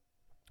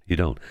 You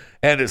don't.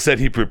 And it said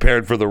he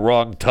prepared for the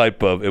wrong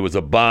type of, it was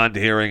a bond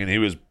hearing and he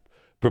was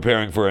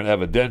preparing for an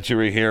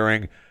evidentiary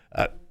hearing.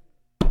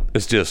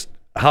 It's just,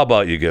 how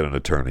about you get an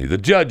attorney? The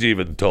judge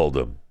even told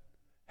him,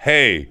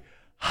 hey,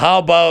 how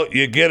about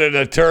you get an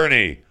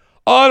attorney?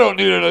 I don't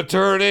need an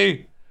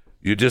attorney.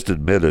 You just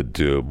admitted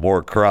to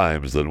more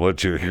crimes than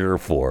what you're here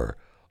for.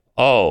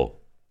 Oh,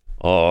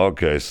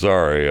 okay,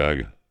 sorry.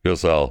 I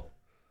guess this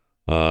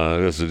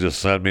will just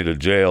send me to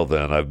jail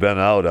then. I've been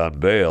out on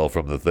bail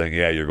from the thing.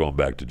 Yeah, you're going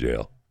back to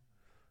jail.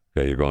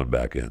 Okay, you're going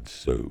back in.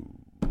 So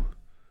why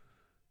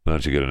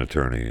don't you get an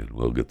attorney and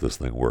we'll get this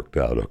thing worked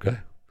out,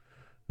 okay?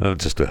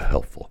 Just a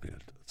helpful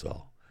hint, that's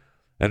all.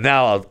 And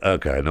now,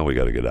 I know we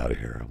got to get out of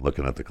here. I'm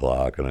looking at the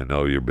clock, and I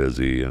know you're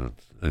busy, and,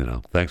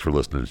 thanks for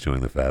listening to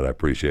Chewing the Fat. I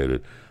appreciate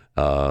it.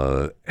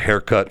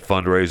 Haircut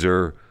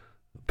fundraiser.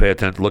 Pay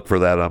attention. Look for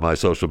that on my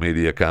social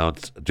media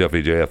accounts,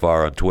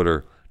 JeffyJFR on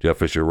Twitter, Jeff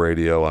Fisher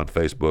Radio on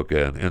Facebook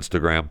and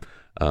Instagram.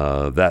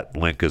 That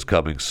link is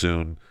coming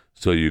soon,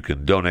 so you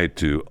can donate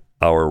to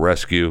our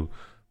rescue.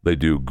 They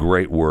do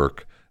great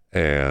work,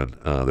 and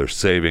they're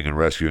saving and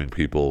rescuing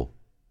people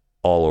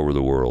all over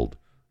the world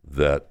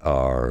that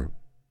are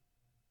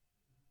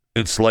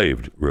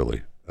enslaved,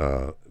 really,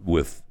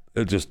 with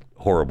just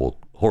horrible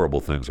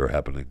things are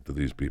happening to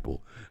these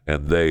people,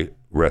 and they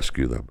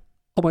rescue them.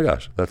 Oh my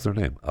gosh, that's their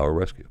name, Our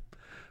Rescue.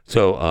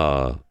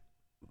 So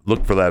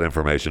look for that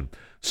information.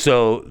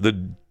 So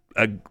the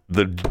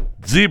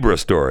zebra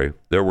story,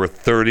 there were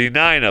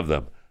 39 of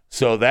them.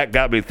 So that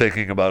got me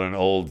thinking about an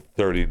old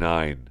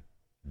 39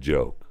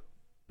 joke.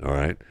 All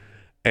right.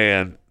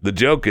 And the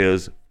joke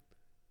is,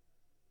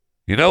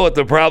 you know what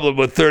the problem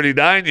with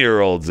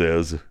 39-year-olds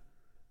is?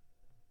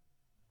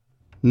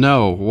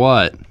 No,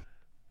 what?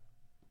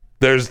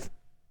 There's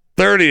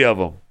 30 of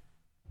them.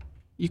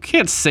 You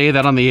can't say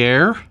that on the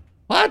air.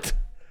 What?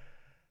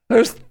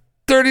 There's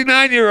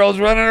 39-year-olds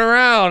running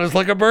around. It's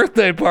like a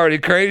birthday party,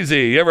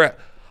 crazy.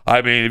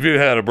 If you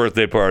had a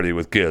birthday party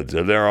with kids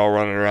and they're all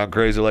running around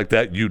crazy like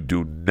that, you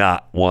do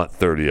not want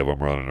 30 of them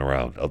running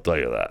around. I'll tell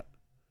you that.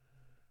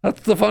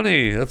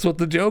 That's what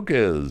the joke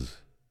is.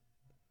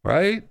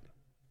 Right?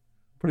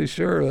 Pretty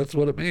sure that's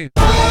what it means.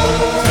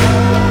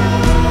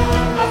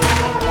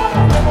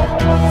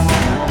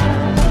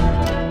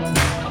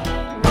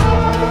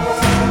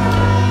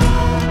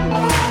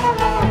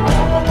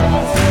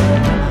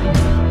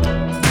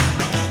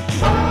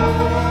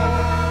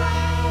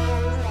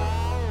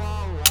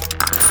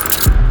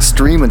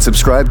 Stream and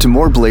subscribe to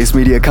more Blaze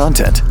Media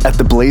content at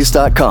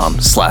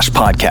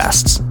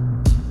theblaze.com/podcasts.